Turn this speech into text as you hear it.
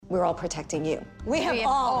we're all protecting you. We have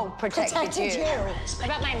all protected you. What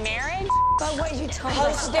about my marriage? But what you told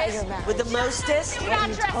us about your marriage. With the mostest. What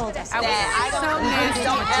you told us. Don't ever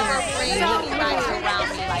bring anybody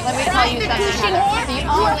around me like Let me tell you something, Heather. The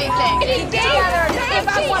only thing. If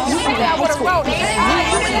I want to say that, I would have wrote it.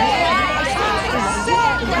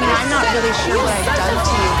 I'm not really sure what I've done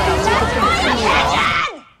to you, but I'm looking for you.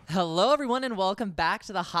 Hello, everyone, and welcome back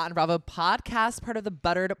to the Hot and Bravo podcast, part of the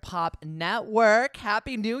Buttered Pop Network.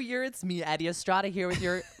 Happy New Year. It's me, Eddie Estrada, here with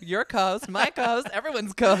your co-host, my co-host,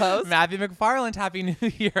 everyone's co-host. Matthew McFarland. Happy New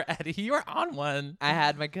Year, Eddie. You are on one. I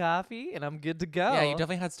had my coffee, and I'm good to go. Yeah, you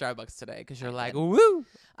definitely had Starbucks today because you're like, woo.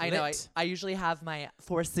 I know. I usually have my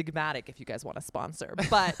Four Sigmatic if you guys want to sponsor,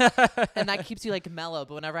 but and that keeps you like mellow.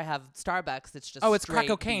 But whenever I have Starbucks, it's just it's crack straight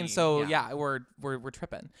cocaine. bean. So yeah, we're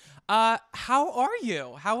tripping. How are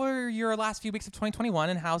you? How were your last few weeks of 2021,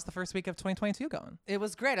 and how's the first week of 2022 going? It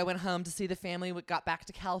was great. I went home to see the family. We got back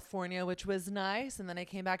to California, which was nice, and then I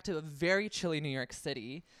came back to a very chilly New York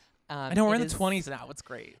City. I know we're in the 20s now. It's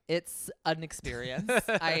great. It's an experience.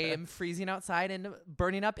 I am freezing outside and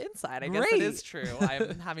burning up inside. I guess Great. it is true.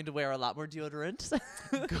 I'm having to wear a lot more deodorant.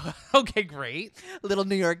 Okay, great. Little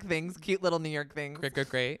New York things, cute little New York things.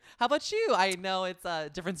 Great. How about you? I know it's a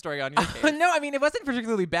different story on your case. No, I mean, it wasn't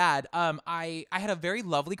particularly bad. I had a very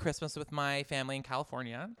lovely Christmas with my family in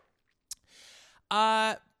California.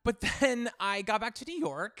 But then I got back to New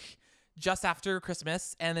York just after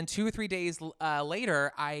Christmas, and then 2 or 3 days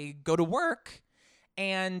later, I go to work,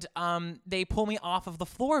 and they pull me off of the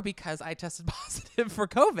floor because I tested positive for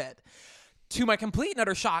COVID. To my complete and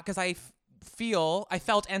utter shock, because I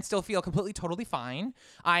felt and still feel completely, totally fine.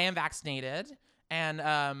 I am vaccinated, and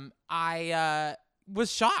I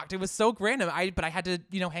was shocked. It was so random. But I had to,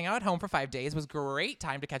 hang out at home for 5 days. It was a great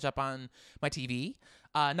time to catch up on my TV,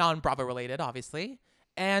 non-Bravo related, obviously.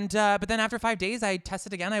 And but then after 5 days, I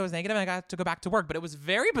tested again. I was negative, and I got to go back to work. But it was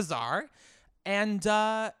very bizarre. And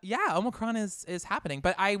Omicron is happening.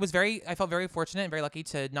 But I felt very fortunate and very lucky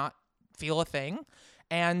to not feel a thing.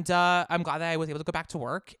 And I'm glad that I was able to go back to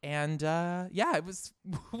work. And it was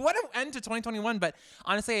what an end to 2021. But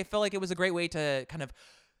honestly, I feel like it was a great way to kind of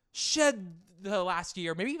shed the last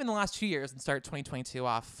year, maybe even the last 2 years, and start 2022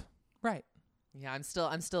 off right. Yeah, I'm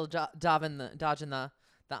still dodging the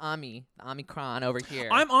Omicron over here.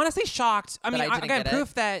 I'm honestly shocked. I mean, I got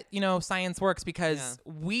proof that, science works because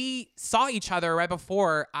we saw each other right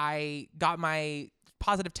before I got my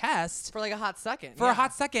positive test. For like a hot second. A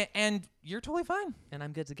hot second, and you're totally fine. And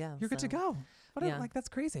I'm good to go. You're good to go. That's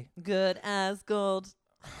crazy. Good as gold.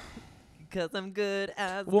 Because I'm good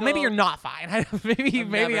as gold. Maybe you're not fine.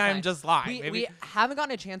 maybe I'm just lying. We haven't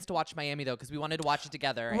gotten a chance to watch Miami, though, because we wanted to watch it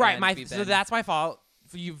together. Right. So that's my fault.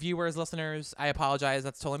 For you viewers, listeners, I apologize.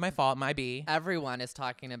 That's totally my fault. My B. Everyone is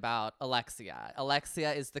talking about Alexia.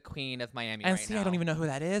 Alexia is the queen of Miami and right see, now. I don't even know who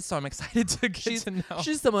that is, so I'm excited to get to know.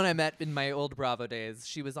 She's someone I met in my old Bravo days.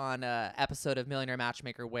 She was on an episode of Millionaire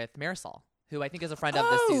Matchmaker with Marisol, who I think is a friend of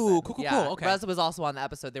this season. Cool. Okay. Reza was also on the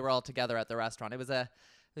episode. They were all together at the restaurant. It was a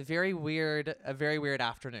very weird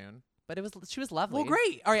afternoon. But she was lovely. Well,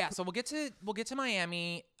 great. All right, yeah. So we'll get to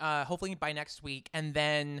Miami, hopefully by next week, and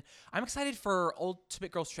then I'm excited for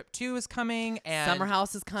Ultimate Girls Trip 2 is coming, and Summer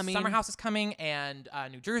House is coming, and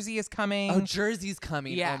New Jersey is coming. Oh, Jersey's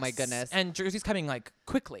coming. Yes. Oh my goodness. And Jersey's coming like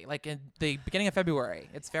quickly, like in the beginning of February.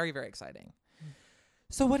 It's very, very exciting.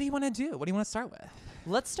 So what do you want to do? What do you want to start with?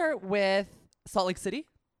 Let's start with Salt Lake City.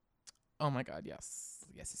 Oh my God, yes.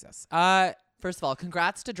 First of all,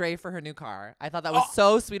 congrats to Dre for her new car. I thought that was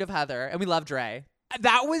so sweet of Heather, and we love Dre.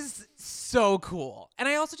 That was so cool. And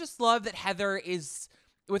I also just love that Heather is,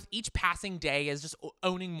 with each passing day, is just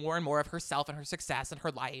owning more and more of herself and her success and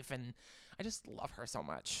her life. And I just love her so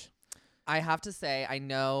much. I have to say, I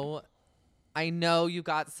know you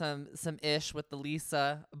got some ish with the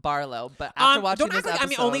Lisa Barlow, but after watching this episode, I'm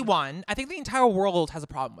the only one. I think the entire world has a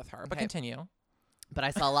problem with her. But Okay. continue. But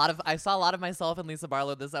I saw a lot of myself and Lisa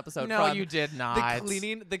Barlow this episode. No, from you did not.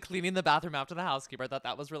 The cleaning the bathroom after the housekeeper. I thought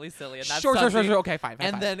that was really silly. And that's Sure. something- Okay, fine.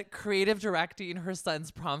 And then creative directing her son's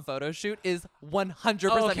prom photo shoot is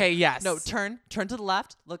 100%. Okay, yes. No, turn to the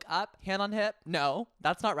left, look up, hand on hip. No,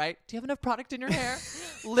 that's not right. Do you have enough product in your hair?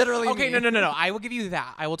 Literally. Okay, me. no. I will give you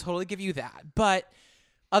that. I will totally give you that. But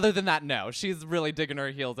Other than that, no. She's really digging her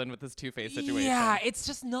heels in with this Two-Face situation. yeah, it's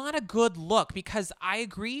just not a good look because I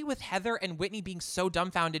agree with Heather and Whitney being so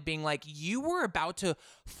dumbfounded, being like, you were about to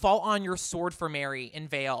fall on your sword for Mary in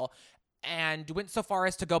Vail and went so far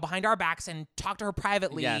as to go behind our backs and talk to her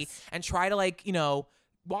privately and try to, like, you know,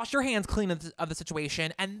 wash your hands clean of the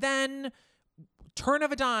situation. And then turn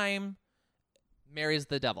of a dime, Mary's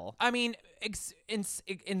the devil. I mean,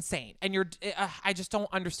 insane. And I just don't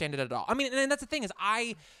understand it at all. I mean, and that's the thing is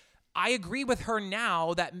I agree with her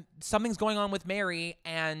now that something's going on with Mary,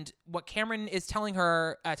 and what Cameron is telling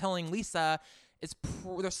her, telling Lisa, is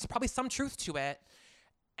there's probably some truth to it.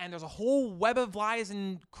 And there's a whole web of lies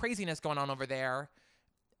and craziness going on over there.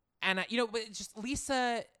 And, but it's just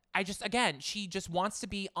Lisa, she just wants to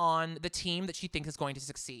be on the team that she thinks is going to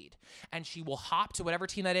succeed. And she will hop to whatever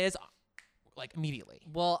team that is, like, immediately.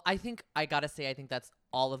 Well, I think that's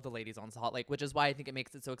all of the ladies on Salt Lake, which is why I think it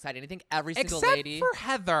makes it so exciting. I think every single lady. Except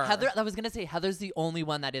for Heather. I was going to say Heather's the only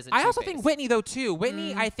one that isn't I also two-faced. think Whitney, though, too.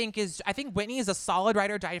 Whitney, I think Whitney is a solid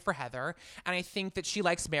ride or die for Heather. And I think that she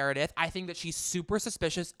likes Meredith. I think that she's super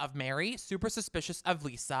suspicious of Mary, super suspicious of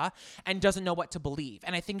Lisa, and doesn't know what to believe.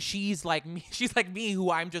 And I think she's like me,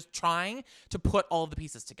 who I'm just trying to put all of the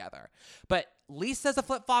pieces together. But Lisa's a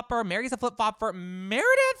flip-flopper. Mary's a flip-flopper.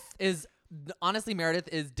 Honestly, Meredith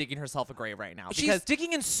is digging herself a grave right now. She's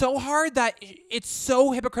digging in so hard that it's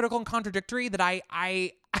so hypocritical and contradictory that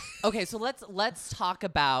I Okay, so let's talk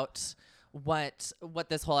about what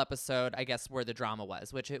this whole episode, I guess, where the drama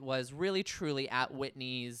was, which it was really truly at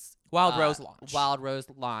Whitney's Wild Rose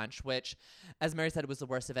launch, which, as Mary said, was the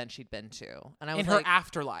worst event she'd been to, and I was in her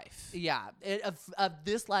afterlife. Yeah, of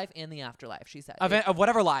this life and the afterlife, she said. Of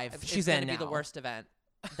whatever life she's in now. It's going to be the worst event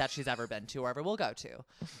that she's ever been to or ever will go to,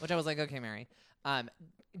 which I was like, okay, Mary.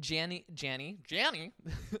 Jenny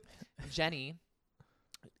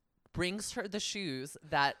brings her the shoes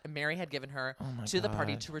that Mary had given her to the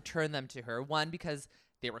party to return them to her. One, because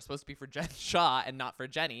they were supposed to be for Jen Shah and not for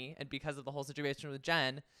Jenny, and because of the whole situation with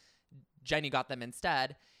Jenny got them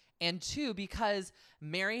instead. And two, because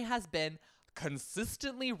Mary has been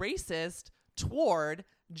consistently racist toward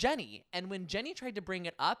Jenny. And when Jenny tried to bring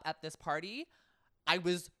it up at this party, I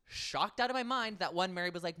was shocked out of my mind that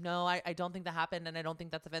Mary was like, no, I don't think that happened, and I don't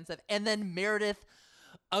think that's offensive. And then Meredith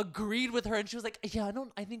agreed with her, and she was like, yeah,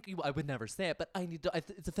 I would never say it, but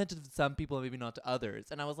it's offensive to some people and maybe not to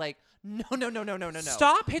others. And I was like, no.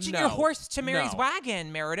 Stop hitching your horse to Mary's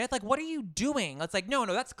wagon, Meredith. Like, what are you doing? It's like, no,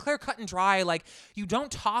 that's clear, cut, and dry. Like, you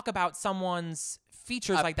don't talk about someone's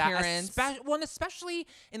features like that, especially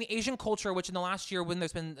in the Asian culture, which in the last year when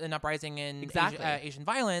there's been an uprising in Asian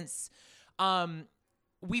violence,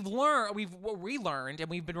 we've relearned and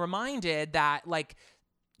we've been reminded that, like,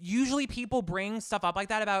 usually people bring stuff up like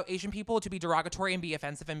that about Asian people to be derogatory and be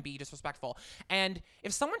offensive and be disrespectful. And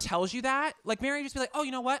if someone tells you that, like, Mary, just be like, oh, you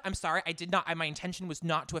know what? I'm sorry. My intention was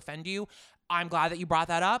not to offend you. I'm glad that you brought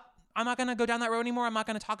that up. I'm not going to go down that road anymore. I'm not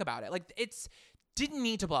going to talk about it. Like, didn't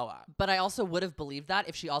need to blow up. But I also would have believed that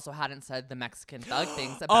if she also hadn't said the Mexican thug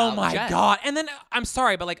things about Oh my Jen. God. And then I'm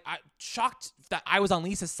sorry, but like, I'm shocked that I was on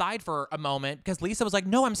Lisa's side for a moment, because Lisa was like,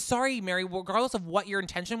 no, I'm sorry, Mary, regardless of what your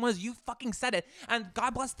intention was, you fucking said it. And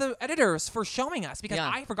God bless the editors for showing us, because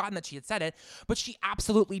I had forgotten that she had said it, but she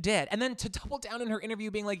absolutely did. And then to double down in her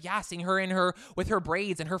interview being like, yeah, seeing her with her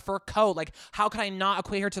braids and her fur coat, like, how can I not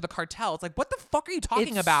equate her to the cartel? It's like, what the fuck are you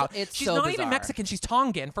talking about? She's not bizarre. Even Mexican. She's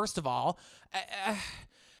Tongan, first of all.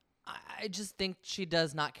 I just think she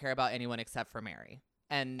does not care about anyone except for Mary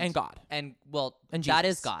and God, and and that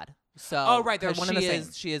Jesus. is God. So right, they're one and the same.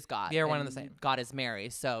 She is God. They're one and the same. God is Mary,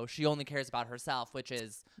 so she only cares about herself, which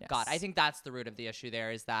is God. I think that's the root of the issue.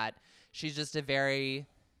 There is that she's just a very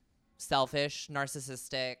selfish,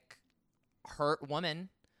 narcissistic, hurt woman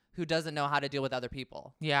who doesn't know how to deal with other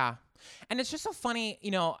people. Yeah, and it's just so funny,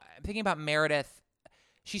 thinking about Meredith.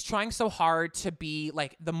 She's trying so hard to be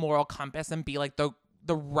like the moral compass and be like the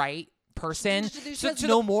right person. She has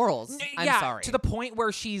no morals. I'm sorry. To the point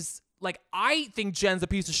where she's like, I think Jen's a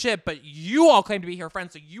piece of shit, but you all claim to be her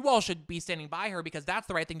friend, so you all should be standing by her because that's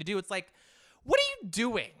the right thing to do. It's like, what are you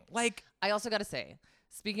doing? Like, I also got to say,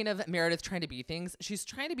 speaking of Meredith trying to be things, she's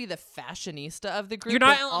trying to be the fashionista of the group. You're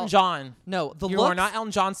not Elton John. No, you are not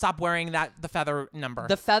Elton John. Stop wearing the feather number.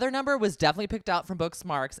 The feather number was definitely picked out from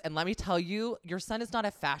Booksmarks, and let me tell you, your son is not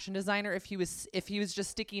a fashion designer if he was just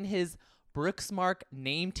sticking his Booksmark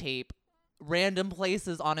name tape random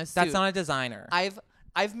places on a suit. That's not a designer.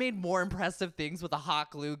 I've made more impressive things with a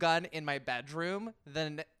hot glue gun in my bedroom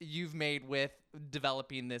than you've made with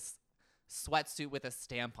developing this sweatsuit with a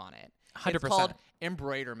stamp on it. 100%. It's called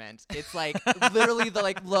embroiderment. It's like literally the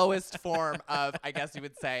like lowest form of, I guess you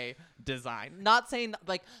would say, design. Not saying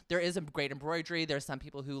like there is a great embroidery. There's some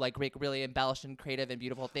people who like make really embellished and creative and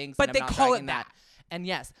beautiful things. But and they I'm not call it dragging that. And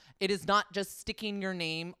yes, it is not just sticking your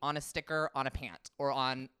name on a sticker on a pant or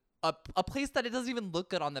on a place that it doesn't even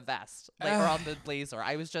look good on the vest, like or on the blazer.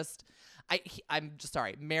 I'm just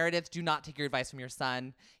sorry. Meredith, do not take your advice from your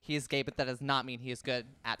son. He is gay, but that does not mean he is good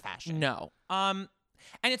at fashion. No.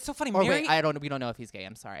 And it's so funny. Or Mary, wait, we don't know if he's gay.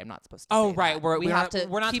 I'm sorry, I'm not supposed to. oh say right, that. we're we have not, to.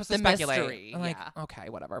 we're not keep supposed the to speculate. mystery. I'm like, yeah. okay,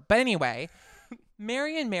 whatever. But anyway,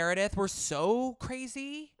 Mary and Meredith were so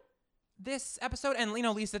crazy this episode, and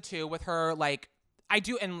Lisa too, with her like I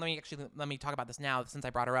do. And let me talk about this now since I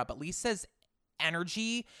brought her up. But Lisa's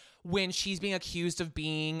energy when she's being accused of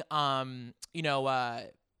being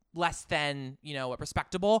less than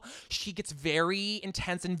respectable, she gets very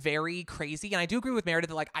intense and very crazy. And I do agree with Meredith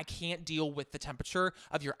that like I can't deal with the temperature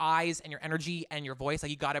of your eyes and your energy and your voice. Like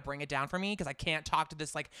you got to bring it down for me because I can't talk to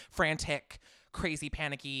this like frantic, crazy,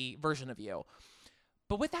 panicky version of you.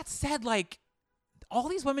 But with that said, like all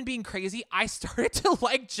these women being crazy, I started to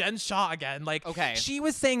like Jen Shah again. Like, Okay. she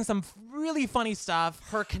was saying some really funny stuff.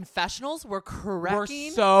 Her confessionals were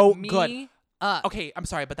correcting so me good. up. Okay, I'm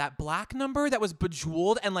sorry, but that black number that was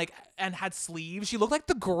bejeweled and had sleeves, she looked like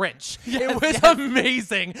the Grinch. It was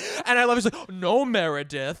amazing. And I love it. She's like, no,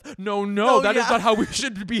 Meredith. No, that is not how we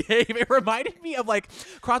should behave. It reminded me of like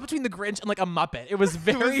cross between the Grinch and like a Muppet. It was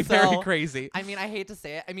very, very crazy. I mean, I hate to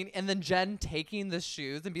say it. I mean, and then Jen taking the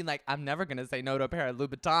shoes and being like, I'm never going to say no to a pair of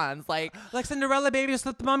Louboutins. Like Cinderella baby,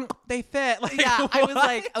 slip them on, they fit. Like, yeah, I was what?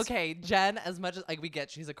 like, okay, Jen, as much as like we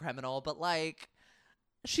get she's a criminal, but like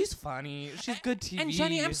she's funny. She's good TV. And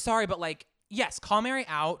Jenny, I'm sorry, but like, yes, call Mary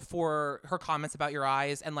out for her comments about your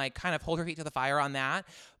eyes and like kind of hold her feet to the fire on that.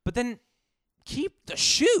 But then keep the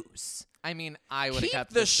shoes. I mean, I would have Keep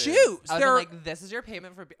kept the shoes. shoes. I They're- was like, this is your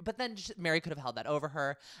payment for. But then Mary could have held that over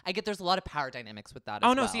her. I get there's a lot of power dynamics with that.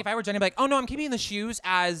 Oh as no, well. see, if I were Jenny, I'd be like, oh no, I'm keeping the shoes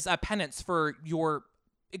as a penance for your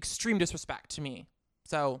extreme disrespect to me.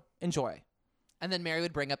 So enjoy. And then Mary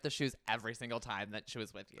would bring up the shoes every single time that she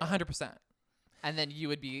was with you. 100%. And then you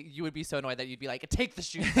would be so annoyed that you'd be like, take the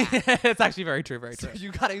shoes back. It's actually very true, very So true.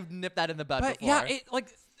 you gotta nip that in the bud But before. yeah, it like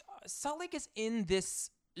Salt Lake is in this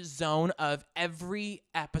zone of every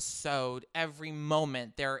episode, every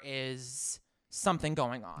moment there is something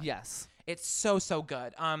going on. yes. It's so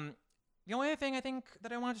good. The only other thing I think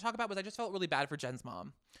that I wanted to talk about was I just felt really bad for Jen's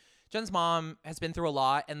mom. Jen's mom has been through a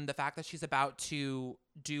lot, and the fact that she's about to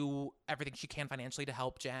do everything she can financially to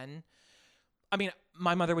help Jen. I mean,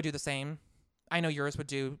 my mother would do the same. I know yours would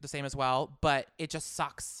do the same as well, but it just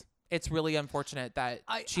sucks. It's really unfortunate that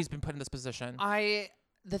she's been put in this position.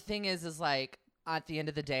 The thing is like at the end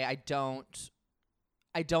of the day, I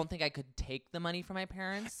don't think I could take the money from my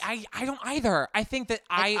parents. I don't either. I think that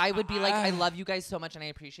I would be like, I love you guys so much and I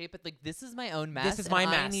appreciate, but like this is my own mess. This is my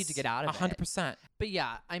and mess. I need to get out of it. 100%. But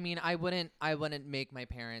yeah, I mean, I wouldn't make my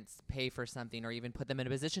parents pay for something or even put them in a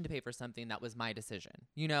position to pay for something that was my decision.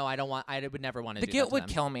 I would never want to The do guilt that to would them.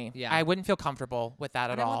 kill me. Yeah. I wouldn't feel comfortable with that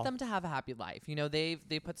And at I all. want them to have a happy life.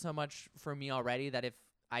 They put so much for me already that if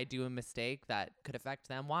I do a mistake that could affect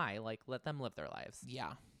them, why? Like, let them live their lives.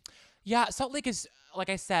 Yeah. Yeah, Salt Lake is, like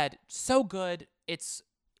I said, so good. It's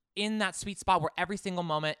in that sweet spot where every single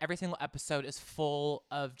moment, every single episode is full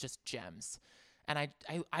of just gems. And I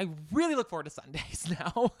really look forward to Sundays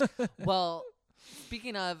now. Well,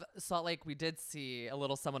 speaking of Salt Lake, we did see a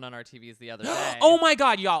little someone on our TVs the other day. Oh my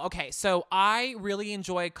God, y'all. Okay, so I really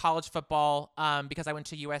enjoy college football because I went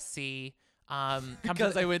to USC.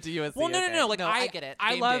 Because I went to USC. Well, no. Like I get it.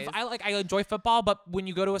 I Game love. days. I enjoy football, but when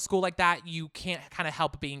you go to a school like that, you can't kind of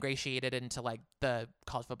help being ingratiated into like the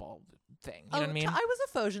college football thing. You know what I mean? I was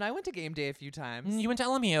a Fojan. I went to game day a few times. You went to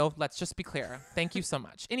LMU. Let's just be clear. Thank you so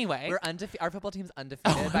much. Anyway, We're undefeated. Our football team's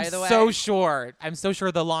undefeated, by the way. so sure. I'm so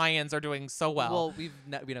sure the Lions are doing so well. Well, we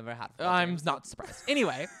never had. Football I'm teams, not surprised.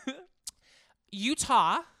 Anyway,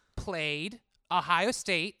 Utah played Ohio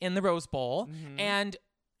State in the Rose Bowl, and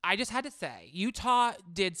I just had to say, Utah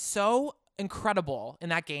did so incredible in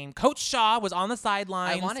that game. Coach Shaw was on the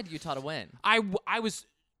sidelines. I wanted Utah to win. I was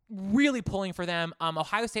really pulling for them.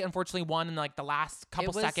 Ohio State unfortunately won in like the last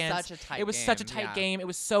couple seconds. It was such a tight game. It was such a tight game. It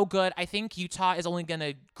was so good. I think Utah is only going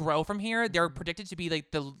to grow from here. They're predicted to be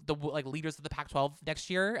like the like leaders of the Pac-12 next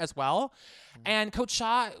year as well. And Coach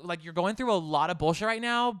Shaw, like you're going through a lot of bullshit right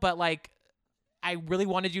now, but like I really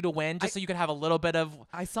wanted you to win just so you could have a little bit of.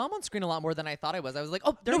 I saw him on screen a lot more than I thought I was. I was like,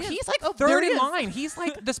 oh, there No, he is. he's like Oh, there third he in is. line. He's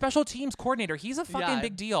like the special teams coordinator. He's a fucking Yeah,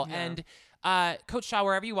 big deal. yeah. And Coach Shaw,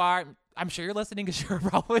 wherever you are, I'm sure you're listening because you're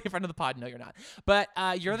probably a friend of the pod. No, you're not. But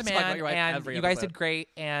you're the Just talk about man, your wife and every you guys episode. did great.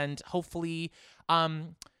 And hopefully,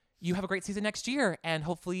 you have a great season next year. And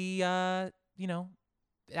hopefully, that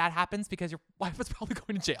happens because your wife was probably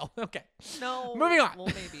going to jail. Okay. No. Moving on. Well,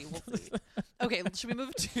 maybe. We'll see. Okay, should we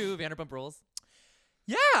move to Vanderpump Rules?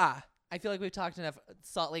 Yeah. I feel like we've talked enough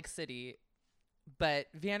Salt Lake City, but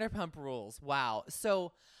Vanderpump Rules. Wow.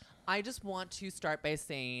 So I just want to start by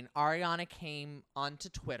saying Ariana came onto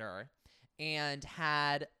Twitter and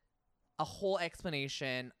had a whole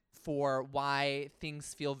explanation for why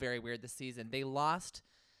things feel very weird this season. They lost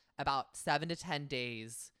about 7 to 10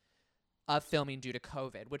 days of filming due to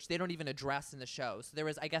COVID, which they don't even address in the show. So there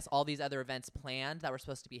was, I guess, all these other events planned that were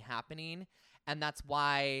supposed to be happening. And that's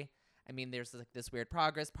why, I mean, there's like this weird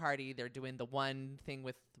progress party. They're doing the one thing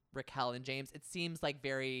with Raquel and James. It seems like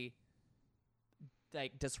very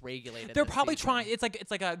like dysregulated. They're this probably season. trying.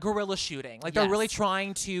 It's like a guerrilla shooting. Like they're really Yes.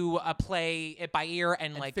 trying to play it by ear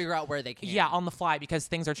and like figure out where they can. yeah, on the fly because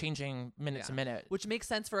things are changing minute to minute. Which makes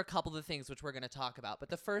sense for a couple of the things which we're going to talk about. But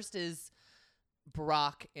the first is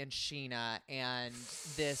Brock and Sheena and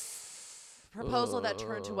this proposal that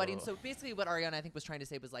turned to wedding. So basically what Ariana, I think, was trying to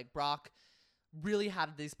say was like Brock really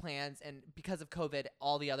had these plans, and because of COVID,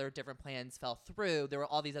 all the other different plans fell through. There were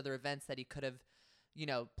all these other events that he could have, you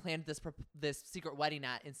know, planned this secret wedding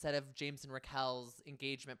at instead of James and Raquel's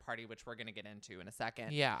engagement party, which we're going to get into in a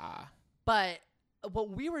second. Yeah. But what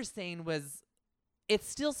we were saying was it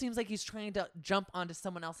still seems like he's trying to jump onto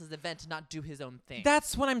someone else's event and not do his own thing.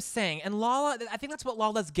 That's what I'm saying. And Lala, I think that's what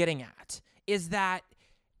Lala's getting at, is that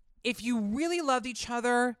if you really loved each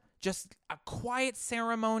other, just a quiet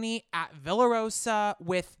ceremony at Villa Rosa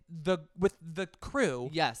with the crew.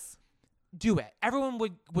 Yes. Do it. Everyone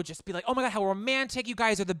would just be like, oh my God, how romantic. You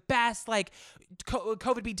guys are the best. Like,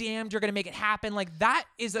 COVID be damned. You're going to make it happen. Like, that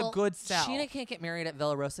is a good sell. Sheena can't get married at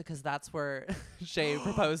Villa Rosa because that's where Shay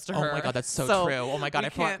proposed to her. Oh my God, that's so true. Oh my God, we I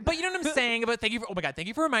forgot. can't- But you know what I'm saying? But thank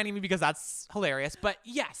you for reminding me because that's hilarious. But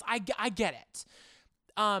yes, I get it.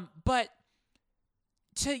 But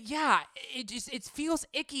it feels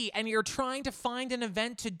icky, and you're trying to find an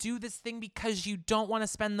event to do this thing because you don't want to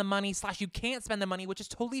spend the money / you can't spend the money, which is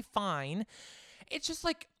totally fine. It's just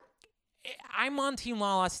like, I'm on Team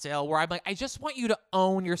Lala still, where I'm like, I just want you to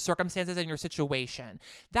own your circumstances and your situation.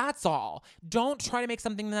 That's all. Don't try to make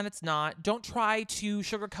something that it's not. Don't try to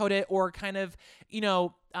sugarcoat it or kind of,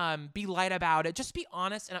 be light about it. Just be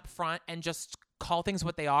honest and upfront and just call things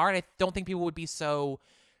what they are. And I don't think people would be so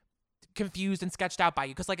confused and sketched out by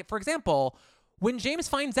you. Because, like, for example, when James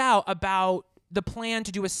finds out about the plan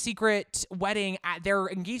to do a secret wedding at their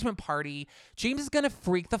engagement party, James is going to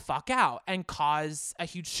freak the fuck out and cause a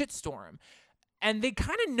huge shitstorm. And they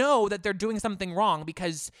kind of know that they're doing something wrong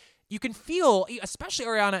because you can feel, especially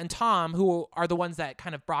Ariana and Tom, who are the ones that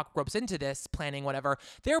kind of Brock ropes into this planning, whatever,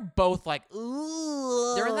 they're both like,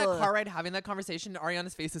 ugh. They're in that car ride having that conversation.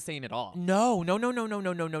 Ariana's face is saying it all. No.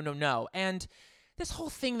 And this whole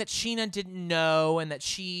thing that Sheena didn't know and that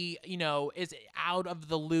she, is out of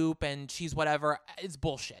the loop and she's whatever is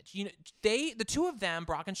bullshit. The two of them,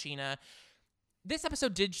 Brock and Sheena, this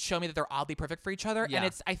episode did show me that they're oddly perfect for each other. Yeah.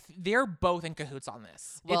 And they're both in cahoots on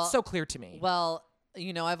this. Well, it's so clear to me. Well,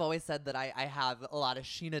 I've always said that I have a lot of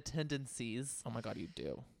Sheena tendencies. Oh my God, you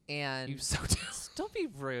do. And You so do. don't be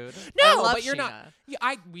rude. No, I love but you're not.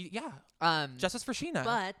 Sheena. Yeah. Justice for Sheena.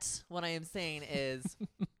 But what I am saying is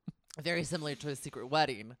very similar to a secret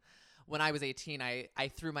wedding. When I was 18, I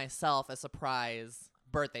threw myself a surprise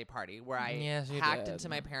birthday party where I Yes, you hacked did. into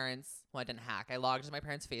my parents. Well, I didn't hack. I logged into my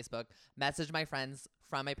parents' Facebook, messaged my friends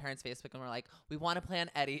from my parents' Facebook, and we're like, we want to plan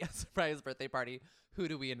Eddie a surprise birthday party. Who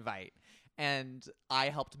do we invite? And I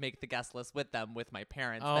helped make the guest list with them, with my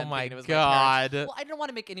parents. Oh them my thinking it was God. parents. Well, I didn't want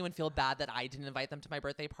to make anyone feel bad that I didn't invite them to my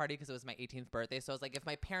birthday party because it was my 18th birthday. So I was like, if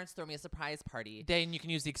my parents throw me a surprise party, Then you can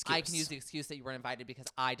use the excuse. I can use the excuse that you weren't invited because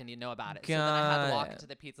I didn't even know about it. So then I had to walk Got into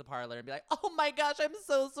the pizza parlor and be like, oh my gosh, I'm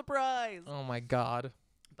so surprised. Oh my God.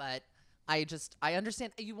 But I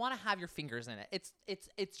understand you want to have your fingers in it.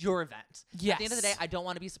 It's your event. At the end of the day, Yes. I don't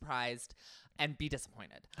want to be surprised and be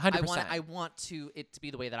disappointed. 100%. I want it to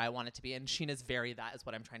be the way that I want it to be. And Sheena's very that is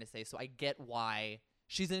what I'm trying to say. So I get why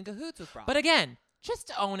she's in cahoots with Brock. But again,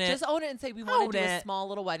 just own it. Just own it and say we want Own to do a it. small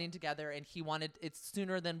little wedding together, and he wanted it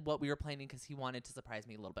sooner than what we were planning because he wanted to surprise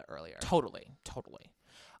me a little bit earlier. Totally.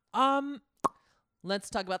 Let's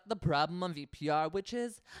talk about the problem on VPR, which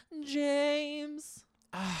is James.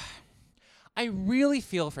 I really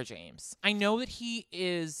feel for James. I know that he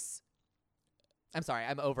is. I'm sorry,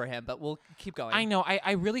 I'm over him, but we'll keep going. I know.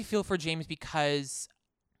 I really feel for James because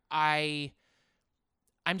I'm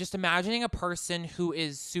just imagining a person who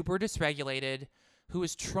is super dysregulated, who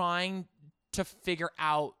is trying to figure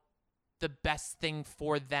out the best thing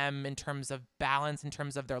for them in terms of balance, in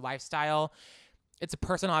terms of their lifestyle. It's a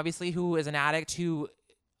person, obviously, who is an addict who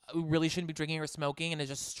really shouldn't be drinking or smoking and is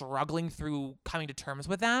just struggling through coming to terms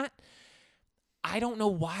with that. I don't know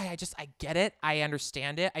why. I get it. I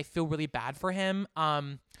understand it. I feel really bad for him.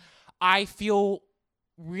 I feel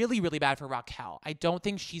really, really bad for Raquel. I don't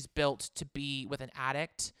think she's built to be with an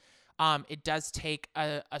addict. It does take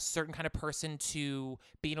a certain kind of person to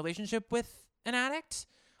be in a relationship with an addict.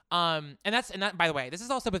 And that, by the way, this is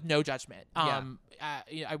also with no judgment.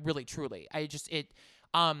 I really, truly, it's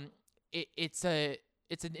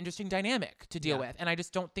an interesting dynamic to deal with. And I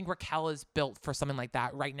just don't think Raquel is built for something like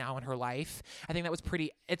that right now in her life. I think that was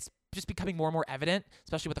it's just becoming more and more evident,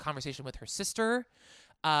 especially with the conversation with her sister.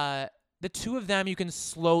 The two of them, you can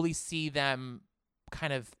slowly see them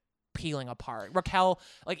kind of peeling apart. Raquel,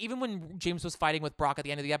 like even when James was fighting with Brock at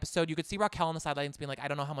the end of the episode, you could see Raquel on the sidelines being like, I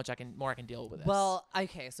don't know how much I can deal with this. Well,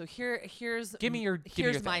 okay, so here's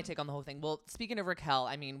here's my take on the whole thing. Well, speaking of Raquel,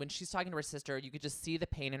 I mean, when she's talking to her sister, you could just see the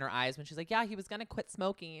pain in her eyes when she's like, yeah, he was gonna quit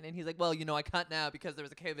smoking, and he's like, well, I can't now because there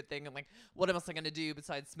was a COVID thing. I'm like, what else am I gonna do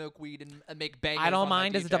besides smoke weed and make bangers? I don't on my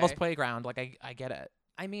mind as a DJ? devil's playground. Like I get it.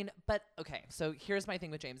 I mean, but okay, so here's my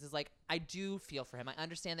thing with James is like, I do feel for him. I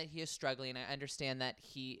understand that he is struggling. I understand that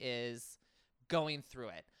he is going through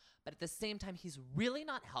it. But at the same time, he's really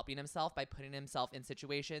not helping himself by putting himself in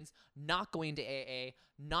situations, not going to AA,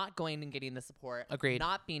 not going and getting the support. Agreed.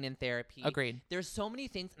 Not being in therapy. Agreed. There's so many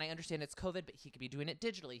things, and I understand it's COVID, but he could be doing it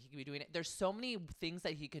digitally. He could be doing it. There's so many things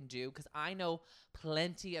that he can do because I know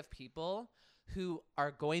plenty of people who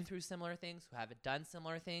are going through similar things, who have done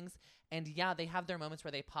similar things. And yeah, they have their moments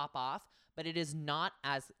where they pop off, but it is not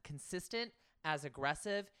as consistent, as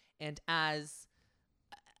aggressive, and as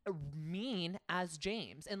mean as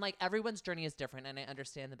James. And like everyone's journey is different, and I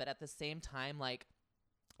understand that, but at the same time, like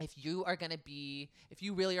if you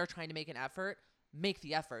really are trying to make an effort, make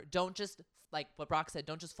the effort. Don't just, like what Brock said,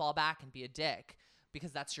 don't just fall back and be a dick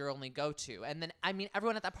because that's your only go-to. And then, I mean,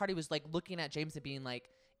 everyone at that party was like looking at James and being like,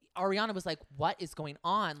 Ariana was like, what is going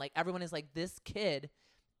on? Like everyone is like, this kid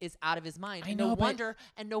is out of his mind. No wonder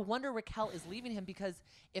Raquel is leaving him because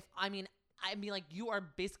I mean, like, you are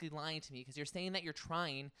basically lying to me because you're saying that you're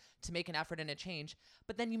trying to make an effort and a change,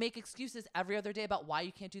 but then you make excuses every other day about why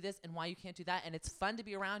you can't do this and why you can't do that. And it's fun to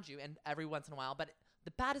be around you and every once in a while, but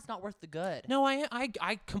the bad is not worth the good. No,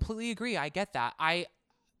 I completely agree. I get that.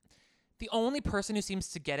 The only person who seems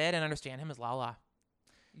to get it and understand him is Lala.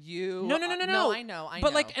 No. I know.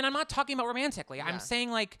 But like, and I'm not talking about romantically. Yeah. I'm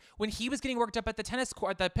saying like when he was getting worked up at the tennis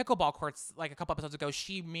court, the pickleball courts, like a couple episodes ago,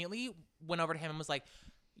 she immediately went over to him and was like,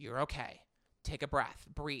 "You're okay. Take a breath,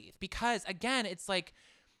 breathe." Because again, it's like,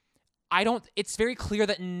 it's very clear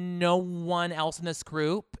that no one else in this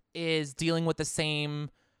group is dealing with the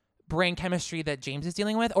same brain chemistry that James is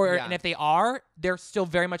dealing with, and if they are, they're still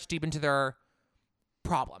very much deep into their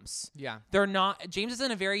problems. Yeah. They're not. James is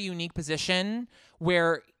in a very unique position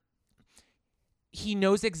where he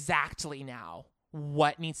knows exactly now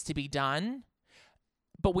what needs to be done.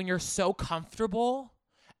 But when you're so comfortable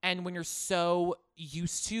and when you're so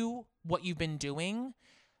used to what you've been doing,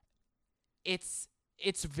 it's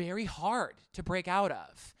very hard to break out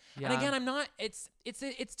of. Yeah. And again, it's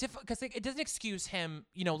difficult because it doesn't excuse him,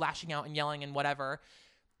 lashing out and yelling and whatever.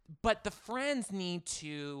 But the friends need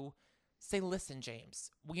to say, listen,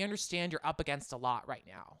 James, we understand you're up against a lot right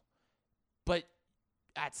now, but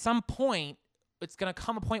at some point, it's going to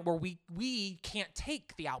come a point where we can't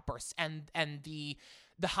take the outbursts and the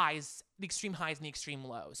highs, the extreme highs and the extreme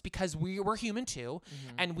lows, because we're human too,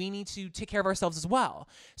 and we need to take care of ourselves as well.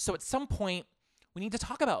 So at some point, we need to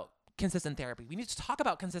talk about consistent therapy. We need to talk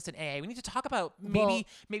about consistent AA. We need to talk about maybe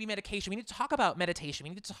medication. We need to talk about meditation. We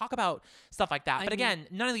need to talk about stuff like that. But again,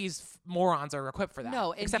 none of these morons are equipped for that.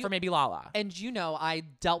 No, except for maybe Lala. And I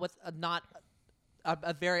dealt with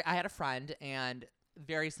I had a friend and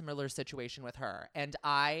very similar situation with her, and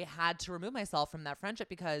I had to remove myself from that friendship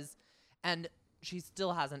because she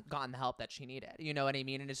still hasn't gotten the help that she needed. You know what I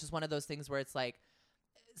mean? And it's just one of those things where it's like,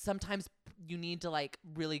 sometimes you need to like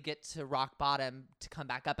really get to rock bottom to come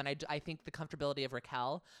back up. And I think the comfortability of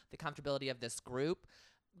Raquel, the comfortability of this group,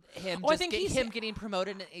 him getting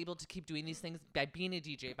promoted and able to keep doing these things by being a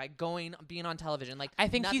DJ, by being on television. Like, I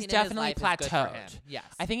think he's definitely plateaued. Yes.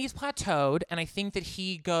 I think he's plateaued. And I think that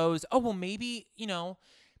he goes, oh, well, maybe,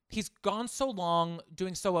 he's gone so long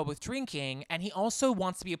doing so well with drinking, and he also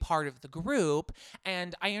wants to be a part of the group.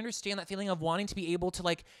 And I understand that feeling of wanting to be able to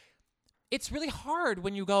like, it's really hard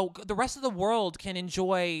when you go, the rest of the world can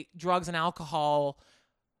enjoy drugs and alcohol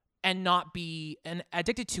and not be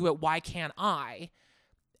addicted to it. Why can't I?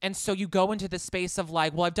 And so you go into this space of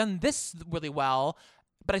like, well, I've done this really well,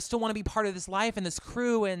 but I still want to be part of this life and this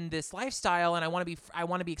crew and this lifestyle. And I want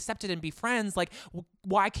to be accepted and be friends. Like,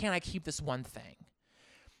 why can't I keep this one thing?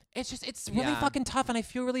 It's really fucking tough, and I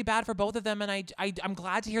feel really bad for both of them. And I'm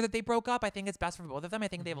glad to hear that they broke up. I think it's best for both of them. I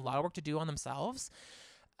think they have a lot of work to do on themselves.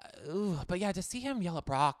 But yeah, to see him yell at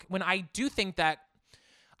Brock, when I do think that,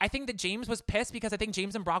 I think that James was pissed because I think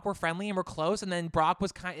James and Brock were friendly and were close, and then Brock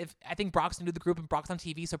was I think Brock's new to the group and Brock's on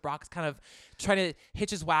TV, so Brock's kind of trying to hitch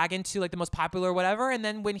his wagon to like the most popular or whatever. And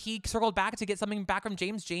then when he circled back to get something back from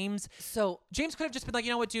James could have just been like,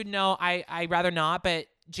 you know what, dude, no, I rather not. But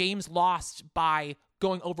James lost by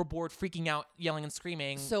going overboard, freaking out, yelling and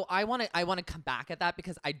screaming. So I want to come back at that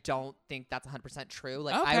because I don't think that's 100% true.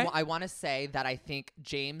 Like Okay. I want to say that I think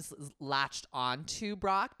James latched on to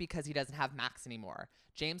Brock because he doesn't have Max anymore.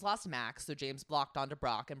 James lost Max, so James blocked onto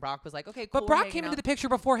Brock, and Brock was like, okay, cool. But Brock hanging came into out. the picture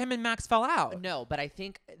before him and Max fell out. No, but I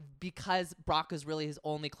think because Brock is really his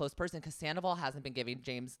only close person, because Sandoval hasn't been giving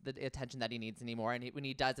James the attention that he needs anymore, and when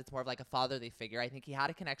he does, it's more of like a fatherly figure. I think he had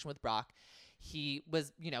a connection with Brock. He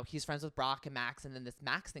was, he's friends with Brock and Max, and then this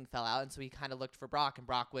Max thing fell out, and so he kind of looked for Brock, and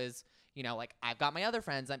Brock was, like, I've got my other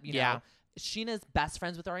friends. You know, Sheena's best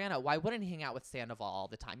friends with Ariana. Why wouldn't he hang out with Sandoval all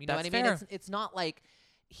the time? You know That's what I mean? fair. It's not like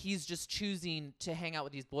he's just choosing to hang out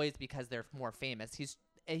with these boys because they're more famous.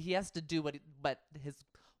 He has to do what his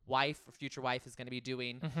wife or future wife is going to be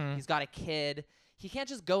doing. Mm-hmm. He's got a kid. He can't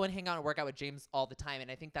just go and hang out and work out with James all the time. And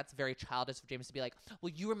I think that's very childish for James to be like,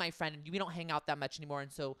 well, you were my friend and we don't hang out that much anymore.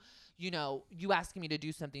 And so, you asking me to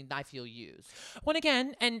do something, I feel used. When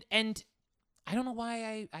again, and I don't know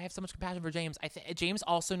why I have so much compassion for James. I think James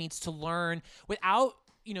also needs to learn without,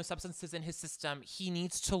 substances in his system. He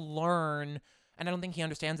needs to learn, and I don't think he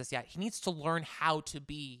understands this yet. He needs to learn how to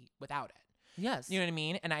be without it. Yes. You know what I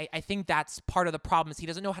mean? And I think that's part of the problem is he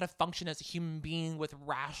doesn't know how to function as a human being with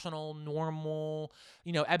rational, normal,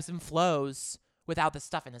 ebbs and flows without this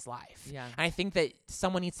stuff in his life. Yeah. And I think that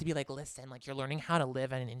someone needs to be like, listen, like you're learning how to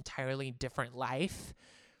live an entirely different life.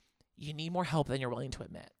 You need more help than you're willing to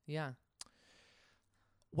admit. Yeah.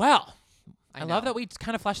 Well, I love know. that we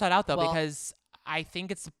kind of fleshed that out though, Well- because I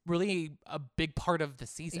think it's really a big part of the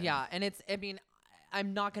season. Yeah. And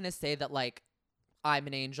I'm not going to say that like I'm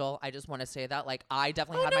an angel. I just want to say that like I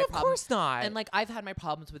definitely had my Of problems. course not. And like I've had my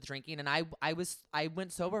problems with drinking, and I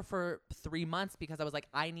went sober for 3 months because I was like,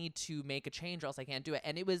 I need to make a change or else I can't do it.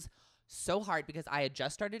 And it was so hard because I had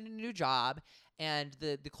just started a new job, and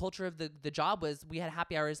the culture of the job was we had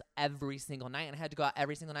happy hours every single night, and I had to go out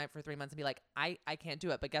every single night for 3 months and be like, I can't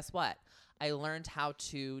do it. But guess what? I learned how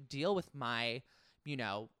to deal with my,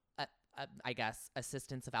 I guess,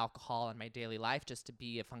 assistance of alcohol in my daily life just to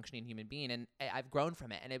be a functioning human being. And I've grown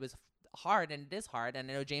from it. And it was hard, and it is hard. And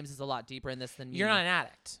I know James is a lot deeper in this than me. You're not an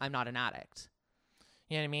addict. I'm not an addict.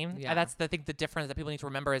 You know what I mean? Yeah. And that's the difference that people need to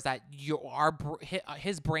remember is that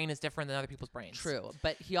his brain is different than other people's brains. True.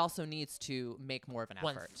 But he also needs to make more of an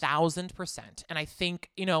effort. 1000%. And I think,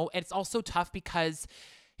 it's also tough because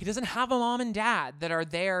he doesn't have a mom and dad that are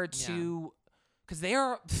there to, because they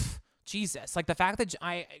are, Jesus. Like the fact that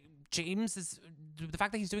the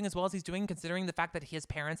fact that he's doing as well as he's doing, considering the fact that his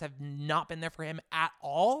parents have not been there for him at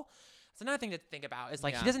all. It's another thing to think about is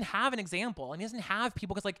like, he doesn't have an example and he doesn't have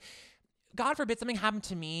people because like, God forbid something happened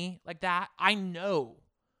to me like that. I know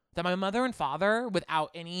that my mother and father, without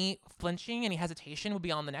any flinching, any hesitation, would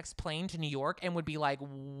be on the next plane to New York and would be like,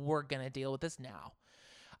 we're going to deal with this now.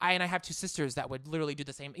 I have 2 sisters that would literally do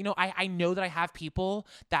the same. I know that I have people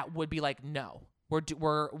that would be like, no, we're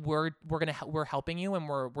helping you and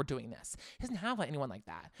we're doing this. He doesn't have anyone like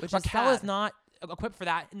that. Which Raquel is is sad. not equipped for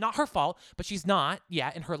that. Not her fault, but she's not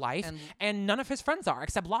yet in her life. And none of his friends are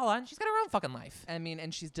except Lala, and she's got her own fucking life.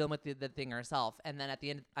 And she's dealing with the thing herself. And then at the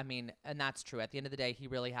end, and that's true. At the end of the day, he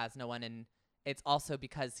really has no one. And it's also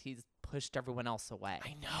because he's pushed everyone else away.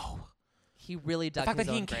 I know. He really dug The fact his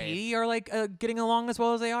that he own and grave. Katie are like getting along as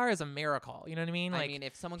well as they are is a miracle. You know what I mean? Like,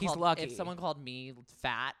 if someone he's called lucky. if someone called me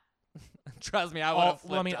fat, trust me, I would have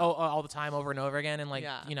flipped out. all the time, over and over again, and like,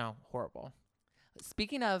 Yeah. horrible.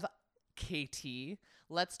 Speaking of KT,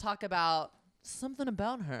 let's talk about something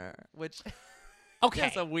about her, which Okay,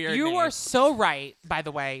 That's a weird You name. are so right, by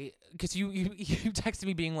the way, because you texted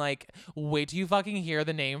me being like, "Wait till you fucking hear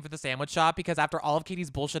the name for the sandwich shop," because after all of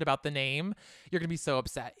Katie's bullshit about the name, you're gonna be so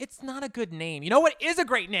upset. It's not a good name. You know what is a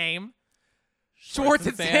great name? Schwartz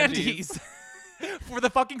and Sandy's. For the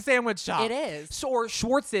fucking sandwich shop. It is. Or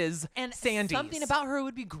Schwartz's and Sandy's. something about her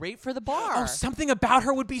would be great for the bar. Oh, something about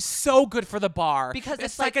her would be so good for the bar. Because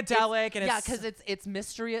it's like, psychedelic and yeah, it's because it's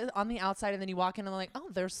mystery on the outside, and then you walk in and like, oh,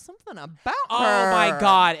 there's something about Oh her. my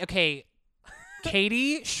God. Okay.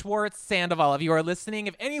 Katie Schwartz Sandoval, if you are listening,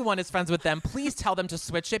 if anyone is friends with them, please tell them to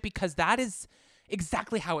switch it because that is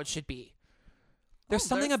exactly how it should be. There's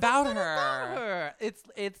something about her.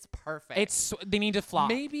 It's perfect. They need to flop.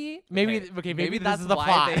 maybe Maybe this that's is the why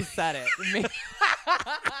plot. they said it.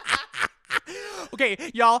 Okay,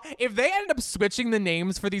 Okay, y'all, if they ended up switching the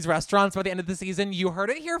names for these restaurants by the end of the season, you heard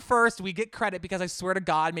it here first. We get credit because I swear to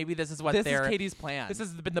God, maybe this is what This is Katie's plan. This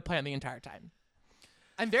has been the plan the entire time.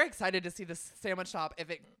 I'm very excited to see this sandwich shop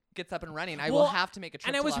if it gets up and running. I Well, will have to make a trip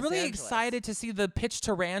And I to was Los really Angeles. excited to see the pitch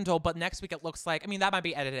to Randall, but next week it looks like, I mean, that might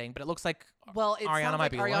be editing, but it looks like Well, it Ariana sounds might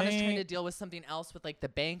like be Ariana's trying to late. deal with something else with like the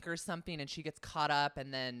bank or something, and she gets caught up,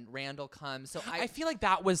 and then Randall comes. So I feel like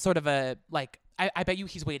that was sort of a, like, I bet you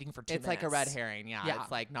he's waiting for 2 it's minutes. like a red herring. Yeah, Yeah.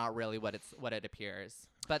 it's like not really what it appears.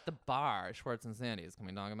 But the bar, Schwartz and Sandy's, can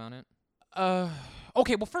we talk about it?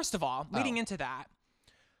 Okay, well, first of all, leading Oh. into that,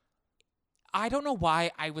 I don't know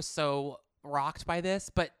why I was so rocked by this,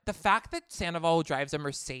 but the fact that Sandoval drives a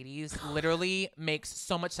Mercedes literally makes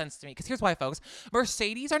so much sense to me. Because here's why, folks.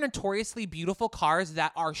 Mercedes are notoriously beautiful cars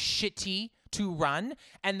that are shitty to run,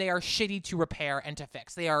 and they are shitty to repair and to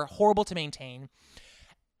fix. They are horrible to maintain.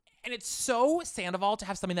 And it's so Sandoval to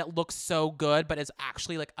have something that looks so good, but is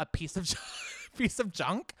actually like a piece of piece of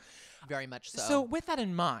junk. Very much so. So with that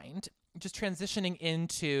in mind, just transitioning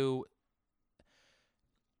into,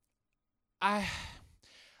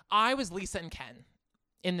 I was Lisa and Ken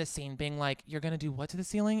in this scene being like, you're going to do what to the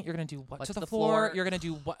ceiling? You're going to do what to the floor? You're going to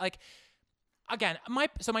do what? Like, again,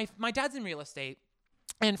 my dad's in real estate.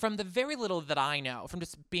 And from the very little that I know, from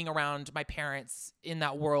just being around my parents in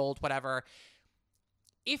that world, whatever,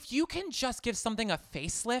 if you can just give something a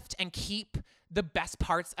facelift and keep the best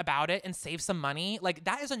parts about it and save some money, like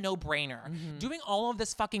that is a no-brainer. Doing all of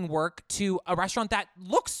this fucking work to a restaurant that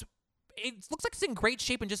looks like it's in great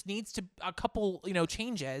shape and just needs to a couple,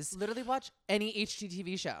 changes. literally watch any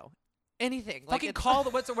HGTV show. Anything. Fucking it's- call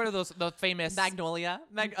what are those the famous Magnolia.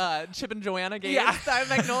 Chip and Joanna games. Yeah.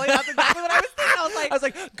 Magnolia. That's exactly what I was thinking. I was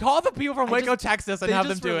like, call the people from Waco, Texas, and they have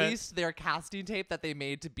them just do it. released their casting tape that they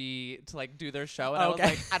made to like do their show, and I was Okay.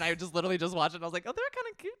 like, and I just literally just watched it. And I was like, oh, they're kind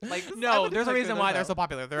of cute. Like, I No, would there's a like reason their why they're show. so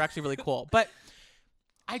popular. They're actually really cool. But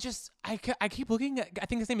I keep looking at, I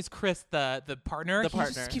think his name is Chris, the partner. The He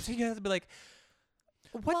partner. just keeps looking at us and be like,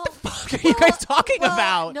 what Well, the fuck are you guys talking well,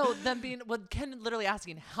 about? No, them being Ken literally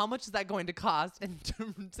asking how much is that going to cost, and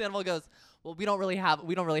Sandoval goes, well, we don't really have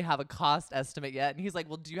a cost estimate yet, and he's like,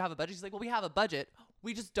 well, do you have a budget? She's like, well, we have a budget.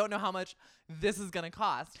 We just don't know how much this is gonna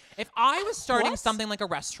cost. If I was starting What? something like a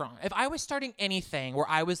restaurant, if I was starting anything where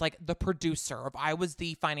I was like the producer, if I was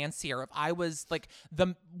the financier, if I was like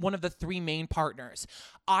one of the 3 main partners,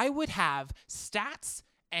 I would have stats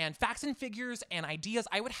and facts and figures and ideas.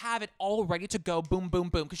 I would have it all ready to go, boom, boom,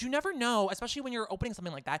 boom. Because you never know, especially when you're opening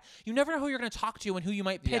something like that, you never know who you're going to talk to and who you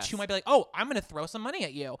might pitch, Yes. who might be like, oh, I'm going to throw some money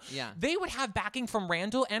at you. Yeah. They would have backing from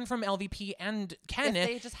Randall and from LVP and Kenneth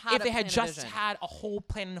they just had if a they had plan and just vision. had a whole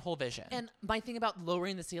plan and whole vision. And my thing about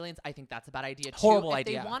lowering the ceilings, I think that's a bad idea too. Horrible if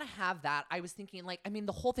idea. they want to have that, I was thinking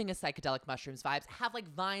the whole thing is psychedelic mushrooms vibes. Have like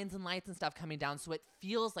vines and lights and stuff coming down, so it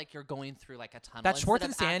feels like you're going through like a tunnel. That Schwartz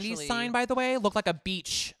and instead of Sandy's actually- sign, by the way, looked like a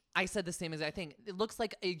beach. I said the same exact thing. It looks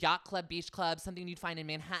like a yacht club, beach club, something you'd find in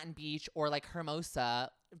Manhattan Beach or like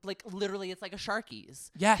Hermosa. Like literally, it's like a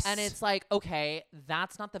Sharky's. Yes. And it's like, okay,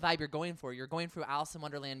 that's not the vibe you're going for. You're going for Alice in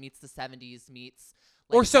Wonderland meets the 70s meets.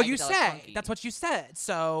 Like, Or so you psychedelic say. funky. That's what you said.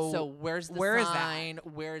 So Where's the where is that? sign?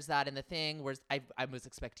 Where's that in the thing? I was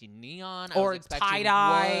expecting neon. Or I was expecting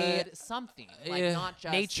tie-dye. wood, something like not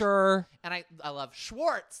just nature. And I love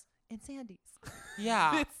Schwartz and Sandy's.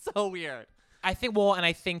 Yeah. It's so weird. I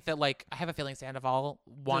think that like I have a feeling Sandoval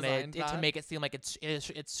wanted Designed it to that? make it seem like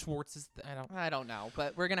it's Schwartz's. I don't know,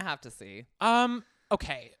 but we're gonna have to see.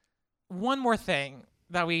 Okay. One more thing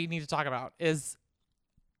that we need to talk about is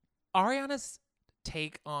Ariana's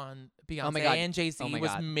take on Beyonce God. and Jay-Z Oh my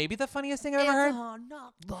was God. maybe the funniest thing I've ever heard.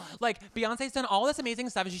 Like Beyonce's done all this amazing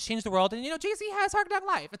stuff and she's changed the world, and Jay-Z has Hard Knock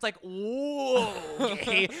Life. It's like, whoa,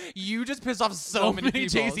 okay. You just pissed off so many people,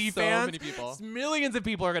 Jay-Z so fans. many people. Millions of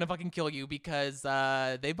people are gonna fucking kill you because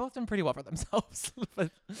they both done pretty well for themselves.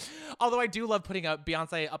 But, although I do love putting up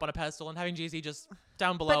Beyonce up on a pedestal and having Jay-Z just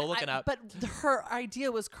down below looking up. But her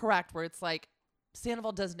idea was correct, where it's like,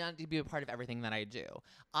 Sandoval does not need to be a part of everything that I do.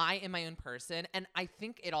 I am my own person, and I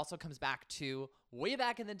think it also comes back to way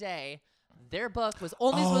back in the day, their book was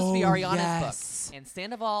only supposed to be Ariana's yes. book, and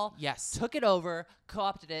Sandoval Yes. took it over,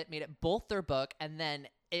 co-opted it, made it both their book, and then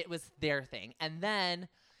it was their thing. And then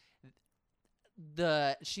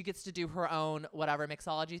she gets to do her own whatever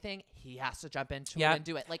mixology thing. He has to jump into Yeah. it and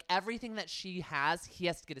do it. Like everything that she has, he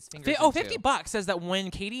has to get his fingers Oh, into. $50 says that when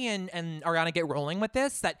Katie and Ariana get rolling with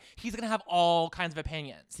this, that he's going to have all kinds of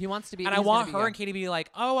opinions. He wants to be, And I he's want gonna her be and Katie to be like,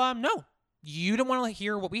 oh, no, you didn't want to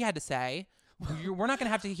hear what we had to say. We're not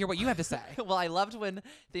gonna have to hear what you have to say. Well, I loved when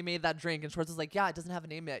they made that drink and Schwartz was like, yeah, it doesn't have a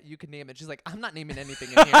name yet. You can name it. She's like, I'm not naming anything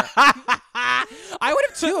in here. I would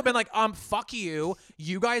have too. I've been like, fuck you.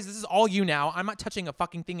 You guys, this is all you now. I'm not touching a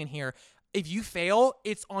fucking thing in here. If you fail,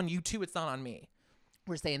 it's on you too. It's not on me.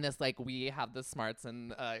 We're saying this like we have the smarts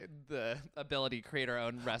and the ability to create our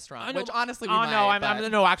own restaurant, which honestly we might.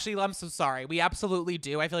 No, actually, I'm so sorry. We absolutely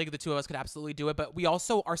do. I feel like the two of us could absolutely do it, but we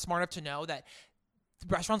also are smart enough to know that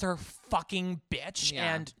restaurants are a fucking bitch,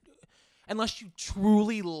 and unless you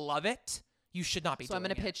truly love it, you should not be doing it. So I'm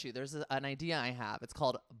going to pitch you. There's an idea I have. It's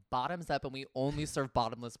called Bottoms Up, and we only serve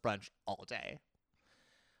bottomless brunch all day.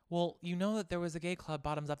 Well, you know that there was a gay club,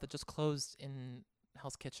 Bottoms Up, that just closed in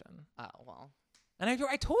Hell's Kitchen. Oh, well. And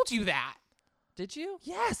I told you that. Did you?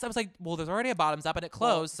 Yes. I was like, well, there's already a Bottoms Up and it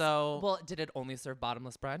closed, so. Well, did it only serve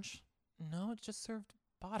bottomless brunch? No, it just served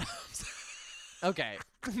bottoms. Okay.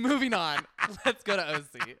 Moving on. Let's go to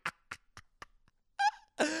OC.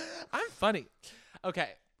 I'm funny. Okay.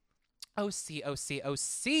 OC. I was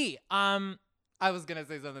going to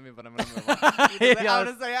say something, but I'm going to move on. I want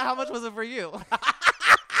to say, how much was it for you?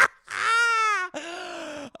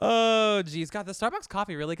 Oh, geez. God, the Starbucks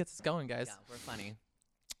coffee really gets us going, guys. Yeah, we're funny.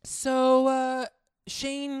 So,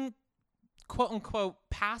 Shane, quote unquote,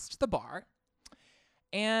 passed the bar,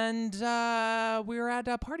 and we were at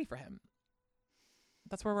a party for him.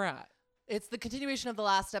 That's where we're at. It's the continuation of the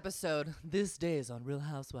last episode. This day is on Real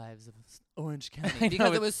Housewives of Orange County.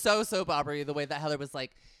 Because it was so soap opera the way that Heather was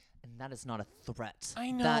like, and that is not a threat.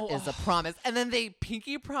 I know. That is a promise. And then they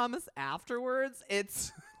pinky promise afterwards.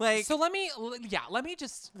 It's like. So let me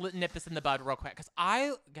just nip this in the bud real quick. Because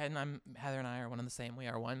Heather and I are one and the same. We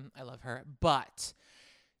are one. I love her. But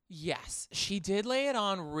yes, she did lay it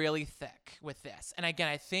on really thick with this. And again,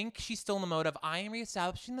 I think she's still in the mode of I am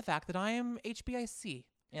reestablishing the fact that I am HBIC.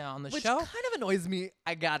 Yeah, on the Which show. kind of annoys me,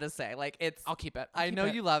 I gotta say. Like, it's. I'll keep it. I know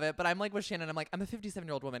you love it, but I'm like with Shannon. I'm like, I'm a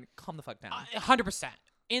 57-year-old woman. Calm the fuck down. 100%.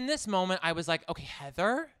 In this moment, I was like, okay,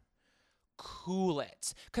 Heather, cool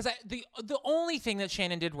it. Because the only thing that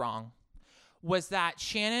Shannon did wrong was that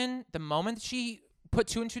Shannon, the moment that she put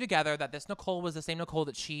two and two together, that this Nicole was the same Nicole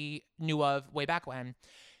that she knew of way back when,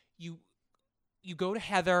 you go to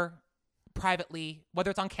Heather privately, whether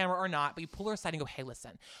it's on camera or not, but you pull her aside and go, hey,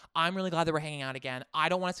 listen, I'm really glad that we're hanging out again. I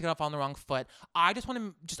don't want us to get off on the wrong foot. I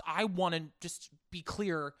want to just be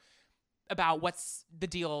clear about what's the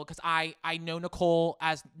deal, because I know Nicole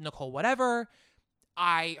as Nicole whatever.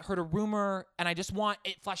 I heard a rumor and I just want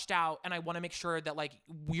it fleshed out, and I want to make sure that like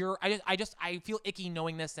I feel icky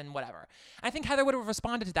knowing this and whatever. I think Heather would have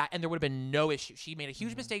responded to that and there would have been no issue. She made a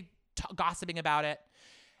huge mistake gossiping about it.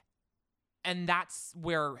 And that's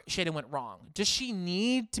where Shannon went wrong. Does she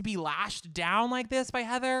need to be lashed down like this by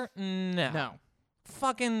Heather? No.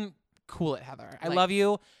 Fucking cool it, Heather. I love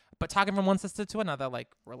you, but talking from one sister to another, like,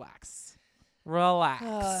 relax. All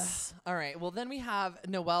right. Well, then we have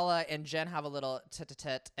Noella and Jen have a little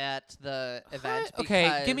tete-a-tete at the event.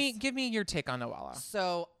 Okay, give me your take on Noella.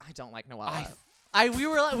 So I don't like Noella. We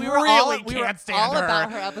were all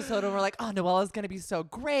about her episode, and we're like, oh, Noella's gonna be so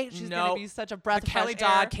great. She's gonna be such a breath of fresh Kelly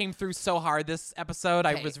Dodd came through so hard this episode.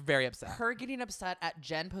 Okay. I was very upset. Her getting upset at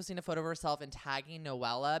Jen posting a photo of herself and tagging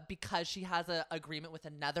Noella because she has an agreement with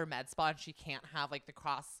another med spa and she can't have like the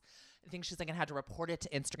cross. I think she's like, I had to report it to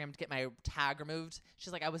Instagram to get my tag removed.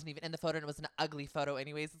 She's like, I wasn't even in the photo and it was an ugly photo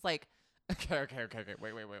anyways. It's like, okay.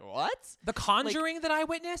 Wait, what? The Conjuring that I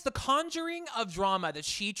witnessed, the conjuring of drama that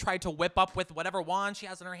she tried to whip up with whatever wand she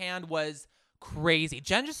has in her hand was crazy.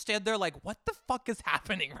 Jen just stood there like, what the fuck is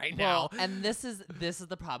happening right now? And this is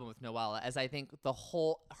the problem with Noella, as I think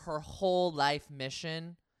her whole life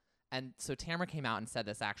mission. And so Tamara came out and said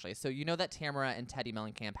this actually. So you know that Tamara and Teddy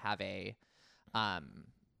Mellencamp have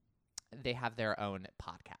they have their own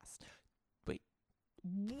podcast. Wait.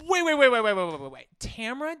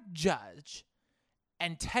 Tamara Judge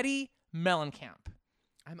and Teddy Mellencamp.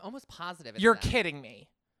 I'm almost positive. You're kidding me.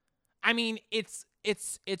 I mean, it's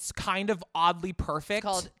kind of oddly perfect. It's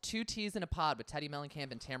called Two Teas in a Pod with Teddy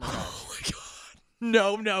Mellencamp and Tamara Judge. Oh my God.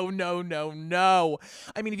 No.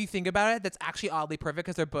 I mean, if you think about it, that's actually oddly perfect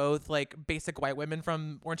because they're both like basic white women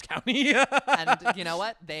from Orange County. And you know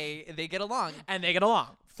what? They get along.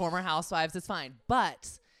 Former housewives, it's fine.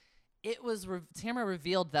 But it was Tamara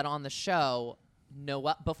revealed that on the show,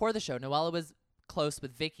 before the show, Noella was close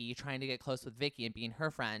with Vicky, trying to get close with Vicky and being her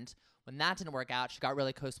friend. When that didn't work out, she got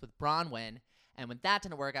really close with Bronwyn. And when that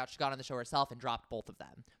didn't work out, she got on the show herself and dropped both of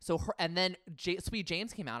them. So and then Sweet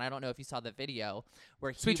James came out. I don't know if you saw the video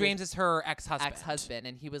where Sweet James is her ex-husband.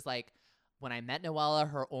 And he was like, when I met Noella,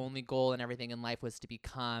 her only goal and everything in life was to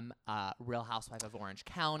become Real Housewife of Orange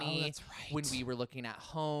County. Oh, that's right. When we were looking at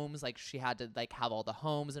homes, like she had to like have all the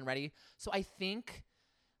homes and ready. So I think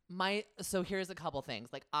so here's a couple things.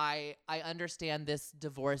 Like I understand this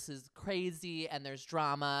divorce is crazy and there's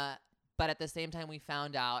drama, but at the same time we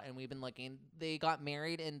found out and we've been looking, they got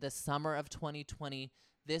married in the summer of 2020.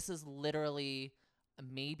 This is literally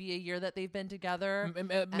maybe a year that they've been together.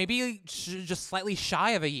 Maybe just slightly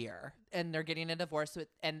shy of a year. And they're getting a divorce.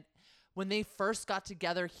 And when they first got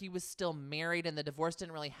together, he was still married, and the divorce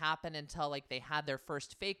didn't really happen until like they had their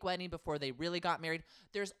first fake wedding before they really got married.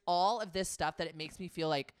 There's all of this stuff that it makes me feel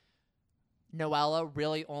like Noella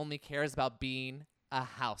really only cares about being a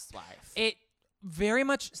housewife. It very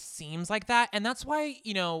much seems like that. And that's why,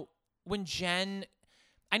 when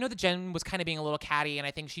I know that Jen was kind of being a little catty, and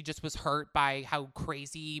I think she just was hurt by how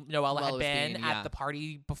crazy Noella had been at the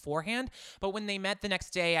party beforehand. But when they met the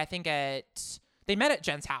next day, I think they met at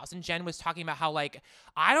Jen's house, and Jen was talking about how, like,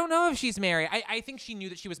 I don't know if she's married. I think she knew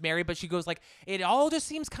that she was married, but she goes, like, it all just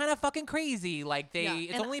seems kind of fucking crazy. Like,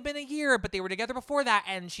 it's only been a year, but they were together before that,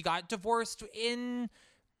 and she got divorced in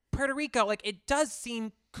Puerto Rico. Like, it does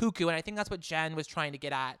seem cuckoo, and I think that's what Jen was trying to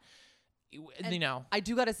get at. I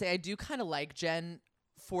do gotta say, I do kind of like Jen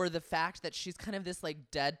for the fact that she's kind of this like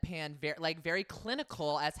deadpan, very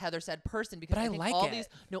clinical, as Heather said, person. Because but I think like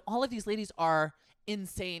all of these ladies are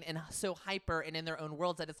insane and so hyper and in their own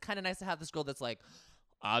worlds that it's kind of nice to have this girl that's like,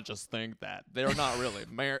 I just think that they're not really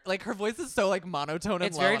married. Like her voice is so like monotone and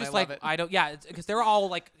it's low. very and just I love like it. I don't. Yeah, because they're all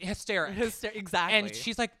like hysteric. Exactly. And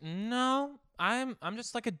she's like, no, I'm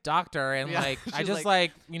just like a doctor, and like I She's just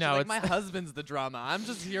like, it's my husband's the drama. I'm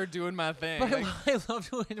just here doing my thing. But Like, I loved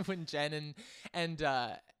when Jen and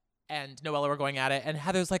Noella were going at it, and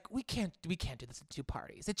Heather's like, we can't do this at two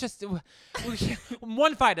parties. It just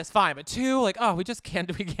one fight is fine, but two, like, oh, we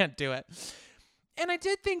can't do it. And I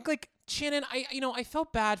did think like Shannon, I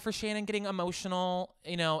felt bad for Shannon getting emotional,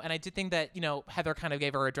 and I did think that Heather kind of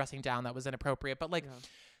gave her a dressing down that was inappropriate, but like. Yeah.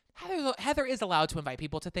 Heather is allowed to invite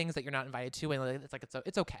people to things that you're not invited to, and it's like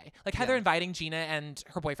it's okay. Like Heather inviting Gina and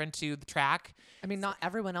her boyfriend to the track. I mean, not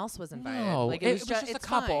everyone else was invited. No, like it was just a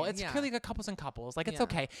couple. Fine. It's Yeah. clearly like couples and couples. Like it's Yeah.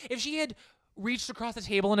 okay. If she had reached across the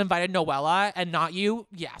table and invited Noella and not you,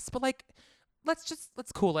 yes. But like, let's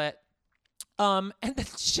cool it. And then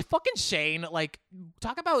fucking Shane, like,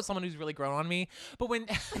 talk about someone who's really grown on me. But when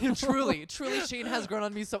truly Shane has grown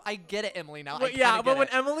on me, so I get it, Emily. Now, but when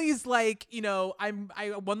Emily's like,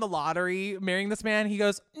 I won the lottery marrying this man, he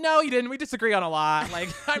goes, no, you didn't. We disagree on a lot. Like,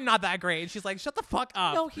 I'm not that great. And she's like, shut the fuck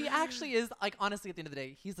up. No, he actually is. Like, honestly, at the end of the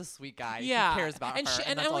day, he's a sweet guy. Yeah, He cares about her, and that's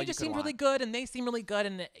all Emily you just could seemed want. really good, and they seem really good.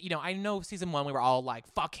 And I know season 1 we were all like,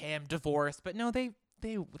 fuck him, divorced, but no, they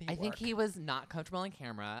I think he was not comfortable on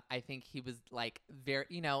camera. I think he was like very,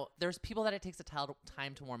 there's people that it takes a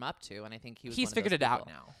time to warm up to, and I think he's figured it out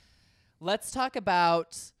now. Let's talk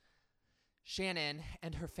about Shannon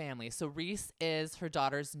and her family. So Reese is her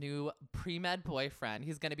daughter's new pre-med boyfriend.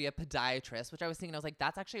 He's going to be a podiatrist, which I was like,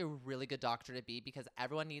 that's actually a really good doctor to be, because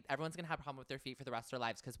everyone's going to have a problem with their feet for the rest of their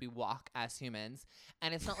lives because we walk as humans.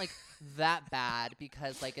 And it's not like that bad,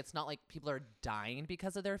 because like it's not like people are dying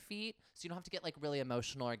because of their feet. So you don't have to get like really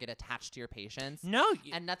emotional or get attached to your patients. No.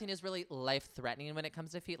 And nothing is really life-threatening when it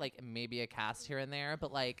comes to feet, like maybe a cast here and there,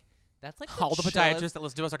 but like that's like all the chillest- podiatrists that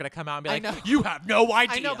listen to us are going to come out and be I like, know. you have no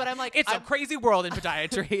idea. I know, but I'm like, it's a crazy world in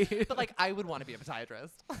podiatry. But like, I would want to be a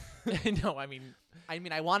podiatrist. No, I mean,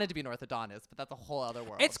 I wanted to be an orthodontist, but that's a whole other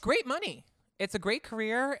world. it's great money. It's a great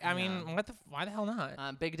career. I mean, why the hell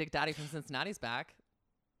not? Big Dick Daddy from Cincinnati's back.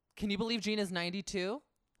 Can you believe Gina's 92?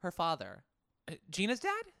 Her father. Gina's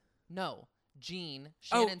dad? No, Gene,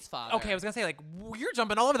 Shannon's father. Okay, I was gonna say, like, you're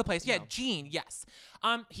jumping all over the place. Yeah, No. Gene, yes.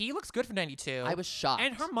 He looks good for 92. I was shocked.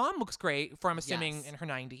 And her mom looks great for, I'm assuming, Yes. in her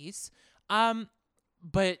 90s.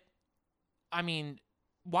 But I mean,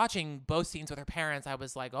 watching both scenes with her parents, I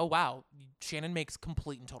was like, oh wow, Shannon makes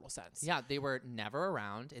complete and total sense. Yeah, they were never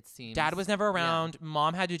around, it seems. Dad was never around.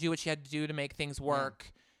 Mom had to do what she had to do to make things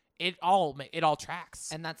work. It all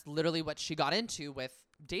tracks. And that's literally what she got into with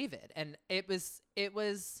David. And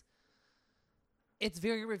it's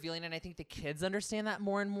very revealing, and I think the kids understand that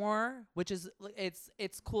more and more, which is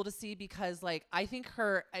it's cool to see, because like I think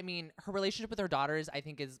her relationship with her daughters I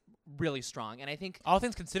think is really strong, and I think all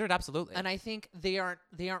things considered, absolutely. And I think they aren't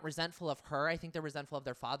resentful of her. I think they're resentful of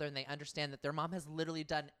their father, and they understand that their mom has literally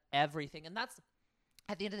done everything. And that's,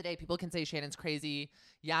 at the end of the day, people can say Shannon's crazy.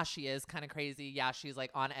 Yeah, she is kind of crazy. Yeah, she's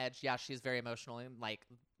like on edge. Yeah, she's very emotional and like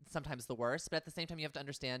sometimes the worst. But at the same time, you have to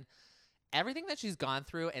understand everything that she's gone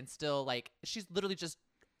through, and still like she's literally just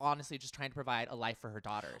honestly just trying to provide a life for her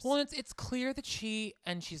daughters. Well, it's clear that she's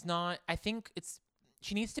not. I think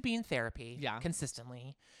she needs to be in therapy.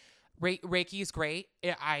 Consistently. Reiki is great.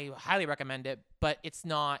 I highly recommend it, but it's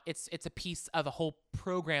not. It's a piece of a whole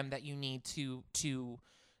program that you need to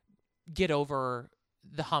get over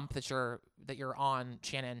the hump that you're on,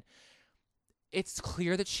 Shannon. It's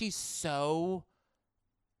clear that she's so.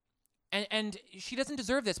 And she doesn't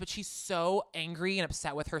deserve this, but she's so angry and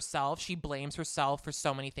upset with herself. She blames herself for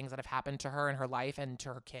so many things that have happened to her in her life and to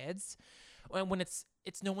her kids. When it's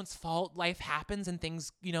no one's fault. Life happens and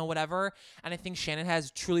things, whatever. And I think Shannon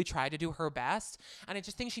has truly tried to do her best. And I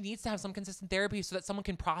just think she needs to have some consistent therapy so that someone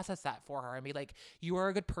can process that for her and be like, you are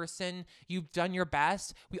a good person. You've done your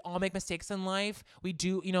best. We all make mistakes in life. We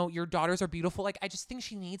do, your daughters are beautiful. Like, I just think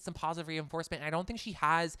she needs some positive reinforcement. And I don't think she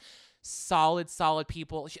has solid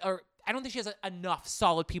people. I don't think she has enough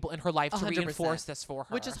solid people in her life to 100%. reinforce this for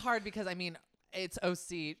her. Which is hard because, I mean, it's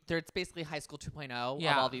OC. It's basically High School 2.0 of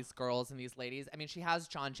Yeah. all these girls and these ladies. I mean, she has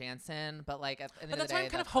John Jansen, but like at the end But of the that's day, why I'm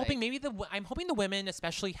kind of that's hoping like, I'm hoping the women,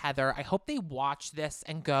 especially Heather, I hope they watch this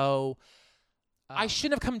and go, I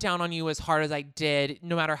shouldn't have come down on you as hard as I did,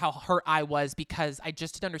 no matter how hurt I was, because I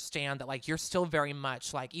just didn't understand that, like, you're still very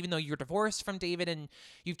much, like, even though you're divorced from David and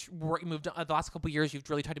you've moved on, the last couple of years, you've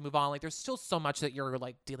really tried to move on, like, there's still so much that you're,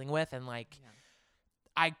 like, dealing with, and, like,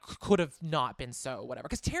 I could have not been so whatever.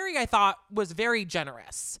 Because Terry, I thought, was very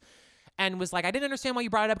generous and was like, I didn't understand why you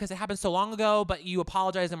brought it up because it happened so long ago, but you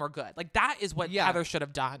apologized and we're good. Like, that is what Heather should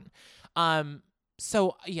have done.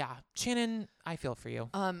 So yeah, Shannon, I feel for you.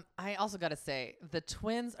 I also gotta say, the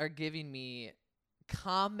twins are giving me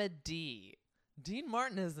comedy. Dean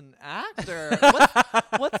Martin is an actor.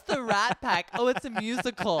 What's the Rat Pack? Oh, it's a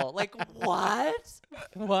musical. Like, what?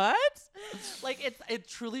 Like, it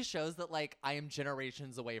truly shows that, like, I am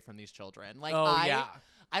generations away from these children. Like,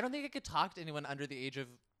 I don't think I could talk to anyone under the age of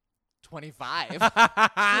 25.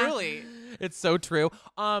 Truly. It's so true.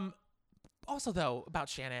 Also, though, about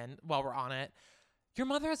Shannon, while we're on it, your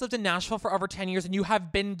mother has lived in Nashville for over 10 years, and you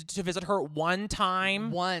have been to visit her one time.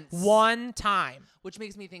 One time. Which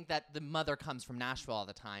makes me think that the mother comes from Nashville all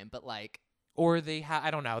the time, but, like... Or they have,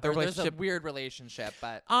 I don't know. There's a weird relationship,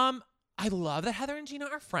 but... I love that Heather and Gina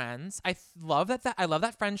are friends. I love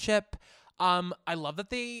that friendship. I love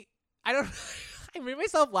that I made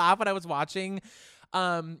myself laugh when I was watching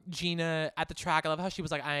Gina at the track. I love how she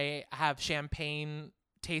was like, I have champagne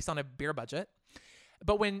taste on a beer budget.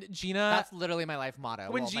 But when Gina... That's literally my life motto.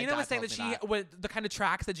 When Gina was saying that the kind of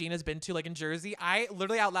tracks that Gina's been to, like in Jersey, I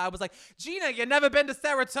literally out loud was like, Gina, you never been to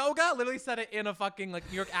Saratoga? Literally said it in a fucking like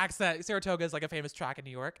New York accent. Saratoga is like a famous track in New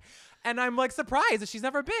York. And I'm like surprised that she's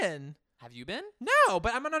never been. Have you been? No,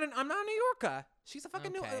 but I'm not a New Yorker. She's a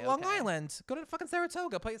fucking Long Island. Go to fucking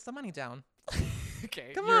Saratoga. Put some money down.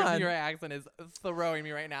 Okay. Come on. Your accent is throwing me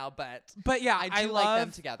right now, but yeah, I like them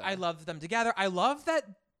together. I love them together. I love that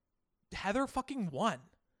Heather fucking won.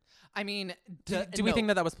 I mean, do we think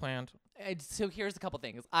that was planned? So here's a couple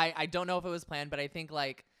things. I don't know if it was planned, but I think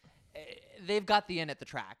like they've got the in at the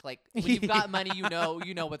track. Like when you've got money, you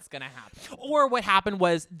know what's gonna happen. Or what happened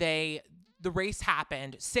was the race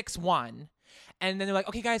happened 6-1. And then they're like,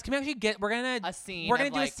 okay, guys, can we actually we're gonna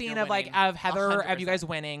do a scene of like of Heather, 100%. Of you guys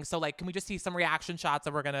winning. So like, can we just see some reaction shots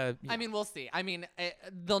that we're gonna? I mean, we'll see. I mean,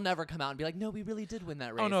 they'll never come out and be like, no, we really did win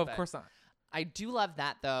that race. Oh no, of course not. I do love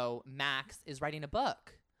that though. Max is writing a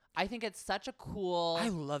book. I think it's such a cool. I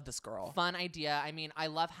love this girl. Fun idea. I mean, I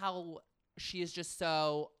love how she is just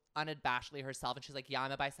so unabashedly herself, and she's like, yeah,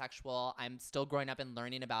 I'm a bisexual. I'm still growing up and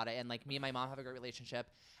learning about it, and like me and my mom have a great relationship,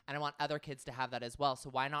 and I want other kids to have that as well. So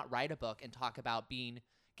why not write a book and talk about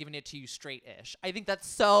giving it to you straight-ish? I think that's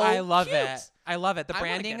so I love cute. it. I love it. The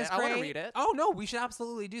branding is great. I want to read it. Oh no, we should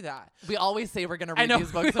absolutely do that. We always say we're gonna read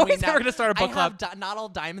these books. We always say we're gonna start a book club. I have Not All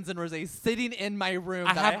Diamonds and Rosé sitting in my room.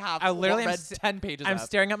 I literally read 10 pages. I'm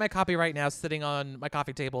staring at my copy right now, sitting on my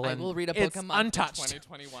coffee table. I and will read a book it's a month untouched. In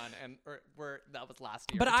 2021, and that was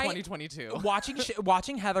last year. But 2022.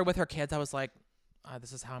 Watching Heather with her kids, I was like,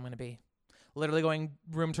 this is how I'm gonna be. Literally going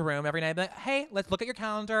room to room every night. Like, hey, let's look at your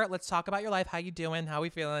calendar. Let's talk about your life. How you doing? How we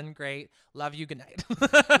feeling? Great. Love you. Good night.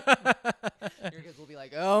 Your kids will be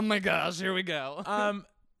like, oh my gosh, here we go.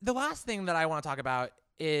 The last thing that I want to talk about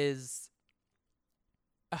is,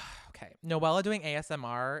 okay, Noella doing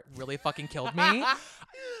ASMR really fucking killed me.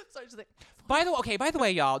 Sorry, just like, by the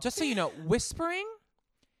way, y'all, just so you know, whispering,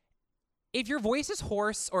 if your voice is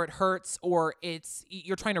hoarse or it hurts or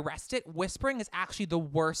you're trying to rest it, whispering is actually the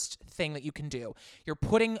worst thing that you can do. You're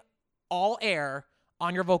putting all air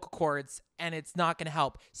on your vocal cords, and it's not going to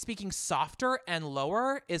help. Speaking softer and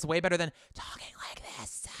lower is way better than talking like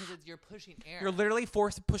this. Because you're pushing air. You're literally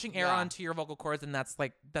pushing air Yeah. onto your vocal cords, and that's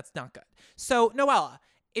not good. So Noella,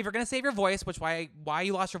 if you're gonna save your voice, which why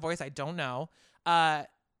you lost your voice, I don't know.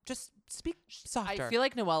 Just speak softer. I feel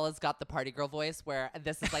like Noella's got the party girl voice where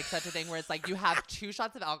this is like such a thing where it's like you have 2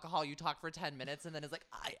 shots of alcohol, you talk for 10 minutes, and then it's like,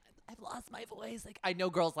 I've lost my voice. Like, I know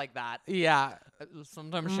girls like that. yeah.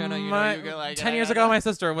 Sometimes, Shanna, you know, you get like 10 years ago, my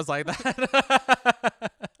sister was like that.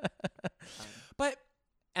 But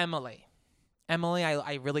Emily,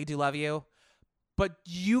 I really do love you, but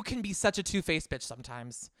you can be such a two-faced bitch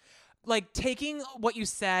sometimes. Like, taking what you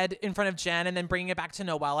said in front of Jen and then bringing it back to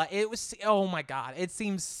Noella, it was, oh my God, it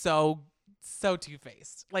seems so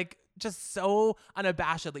two-faced. Like, just so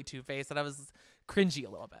unabashedly two-faced that I was cringy a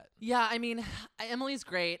little bit. Yeah, I mean, Emily's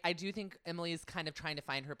great. I do think Emily's kind of trying to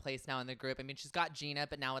find her place now in the group. I mean, she's got Gina,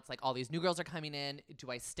 but now it's like all these new girls are coming in.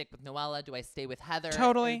 Do I stick with Noella? Do I stay with Heather?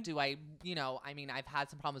 Totally. Do I, I mean, I've had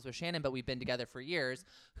some problems with Shannon, but we've been together for years.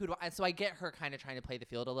 So I get her kind of trying to play the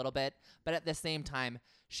field a little bit, but at the same time,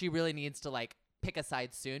 she really needs to like pick a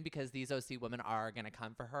side soon because these OC women are going to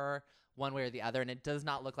come for her one way or the other, and it does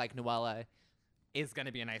not look like Noella is going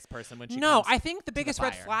to be a nice person when she No, comes I think the to biggest the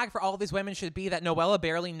red fire. flag for all of these women should be that Noella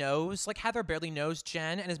barely knows, like Heather barely knows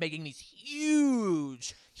Jen and is making these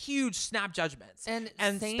huge snap judgments. And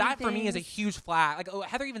saying that for me is a things- huge flag. Like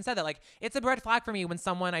Heather even said that, like, it's a red flag for me when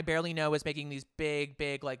someone I barely know is making these big,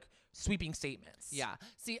 like sweeping statements. Yeah.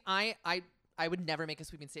 See, I would never make a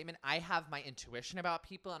sweeping statement. I have my intuition about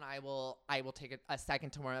people, and I will take a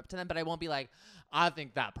second to warm up to them, but I won't be like, I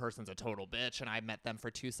think that person's a total bitch, and I met them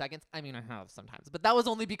for 2 seconds. I mean, I have sometimes, but that was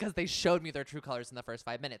only because they showed me their true colors in the first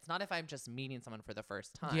 5 minutes, not if I'm just meeting someone for the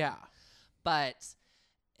first time. Yeah. But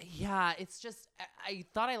yeah, it's just, I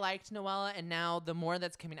thought I liked Noella, and now the more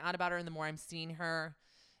that's coming out about her and the more I'm seeing her,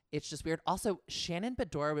 it's just weird. Also, Shannon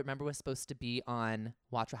Bedore, remember, was supposed to be on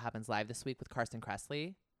Watch What Happens Live this week with Carson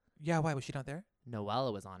Kressley. Yeah, why was she not there?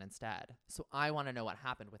 Noella was on instead. So I want to know what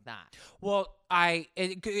happened with that. Well,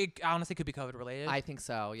 it honestly could be COVID related. I think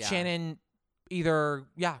so, yeah. Shannon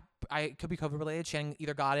it could be COVID related. Shannon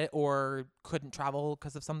either got it or couldn't travel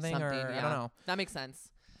because of something or yeah. I don't know. That makes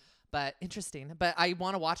sense. But interesting. But I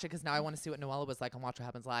want to watch it because now I want to see what Noella was like on Watch What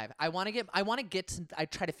Happens Live. I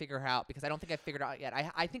try to figure her out because I don't think I figured her out yet.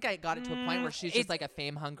 I think I got it to a point where she's just like a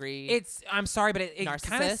fame hungry. I'm sorry, but it kind of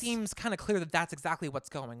narcissist. seems kind of clear that that's exactly what's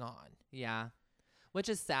going on. Yeah. Which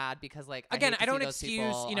is sad because like Again, I I don't hate to see those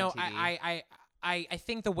excuse, people on TV. I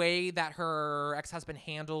think the way that her ex-husband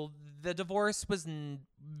handled the divorce was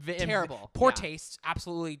Terrible. Poor Yeah. taste.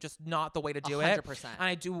 Absolutely just not the way to do 100%. it. And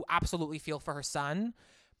I do absolutely feel for her son.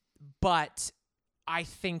 But I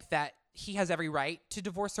think that he has every right to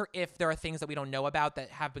divorce her if there are things that we don't know about that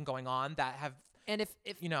have been going on that have, And if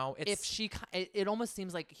it almost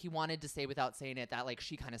seems like he wanted to say without saying it that like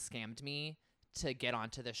she kind of scammed me to get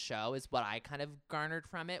onto the show is what I kind of garnered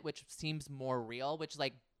from it, which seems more real, which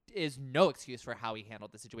like is no excuse for how he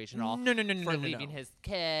handled the situation at all. No, for leaving his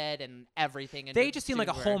kid and everything. And they just seem like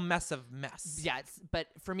a where- whole mess of mess. Yeah, but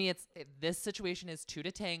for me, this situation is 2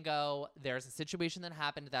 to tango. There's a situation that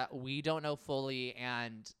happened that we don't know fully,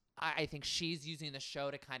 and I think she's using the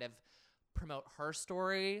show to kind of promote her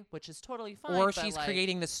story, which is totally fine. Or but, she's like,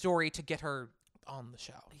 creating the story to get her on the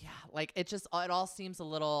show. Yeah, like it all seems a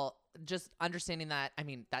little. Just understanding that. I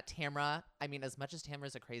mean, that Tamra. I mean, as much as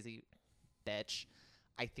Tamra's a crazy bitch,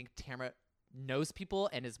 I think Tamra knows people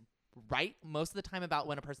and is right most of the time about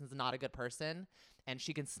when a person's not a good person, and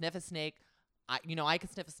she can sniff a snake. I can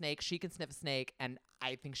sniff a snake. She can sniff a snake, and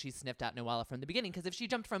I think she sniffed out Noella from the beginning. Because if she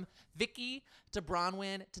jumped from Vicky to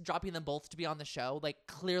Bronwyn to dropping them both to be on the show, like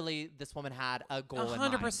clearly this woman had a goal in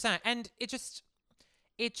mind. 100%. And it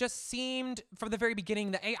just seemed from the very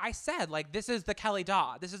beginning that I said, like, this is the Kelly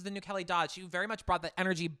Dodd. This is the new Kelly Dodd. She very much brought that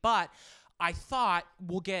energy, but I thought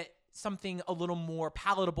we'll get something a little more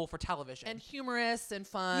palatable for television And humorous and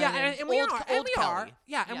fun. yeah, and we old, are, old and we are, Kelly.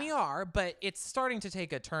 yeah, and we are, but it's starting to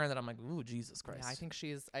take a turn that I'm like, ooh, Jesus Christ. Yeah, I think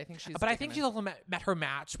she's. But I think she's also met her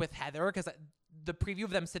match with Heather because the preview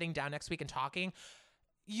of them sitting down next week and talking.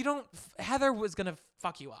 Heather was gonna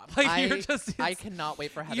fuck you up. Like I cannot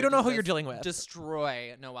wait for Heather. You don't know to who you're just dealing with.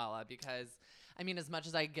 Destroy Noella because, I mean, as much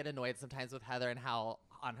as I get annoyed sometimes with Heather and how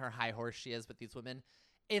on her high horse she is with these women,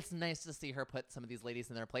 it's nice to see her put some of these ladies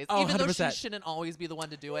in their place. Oh, Even though 100%. she shouldn't always be the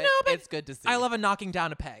one to do it, No, but it's good to see. I love a knocking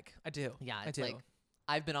down a peg. I do. Yeah, I it's do. like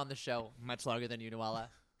I've been on the show much longer than you, Noella.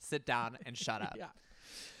 Sit down and shut up. Yeah.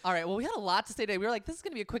 All right. Well, we had a lot to say today. We were like, this is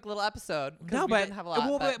going to be a quick little episode. 'Cause No, we but didn't have a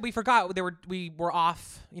lot. but we forgot we were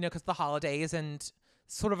off, because the holidays and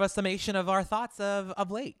sort of a summation of our thoughts of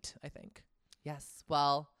late, I think. Yes.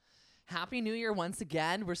 Well, Happy New Year once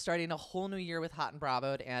again. We're starting a whole new year with Hot and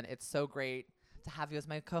Bravoed, and it's so great to have you as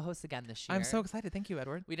my co-host again this year. I'm so excited. Thank you,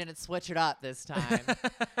 Edward. We didn't switch it up this time.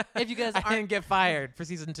 If you guys I aren't, didn't get fired for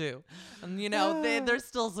season 2. you know, there's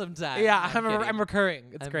still some time. Yeah, I'm kidding. I'm recurring.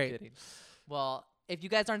 It's I'm great. kidding. Well, if you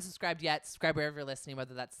guys aren't subscribed yet, subscribe wherever you're listening,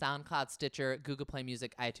 whether that's SoundCloud, Stitcher, Google Play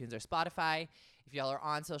Music, iTunes, or Spotify. If y'all are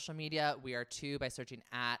on social media, we are too by searching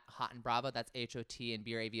at Hot and Bravo. That's HOT and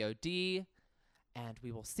BRAVOD. And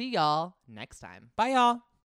we will see y'all next time. Bye, y'all.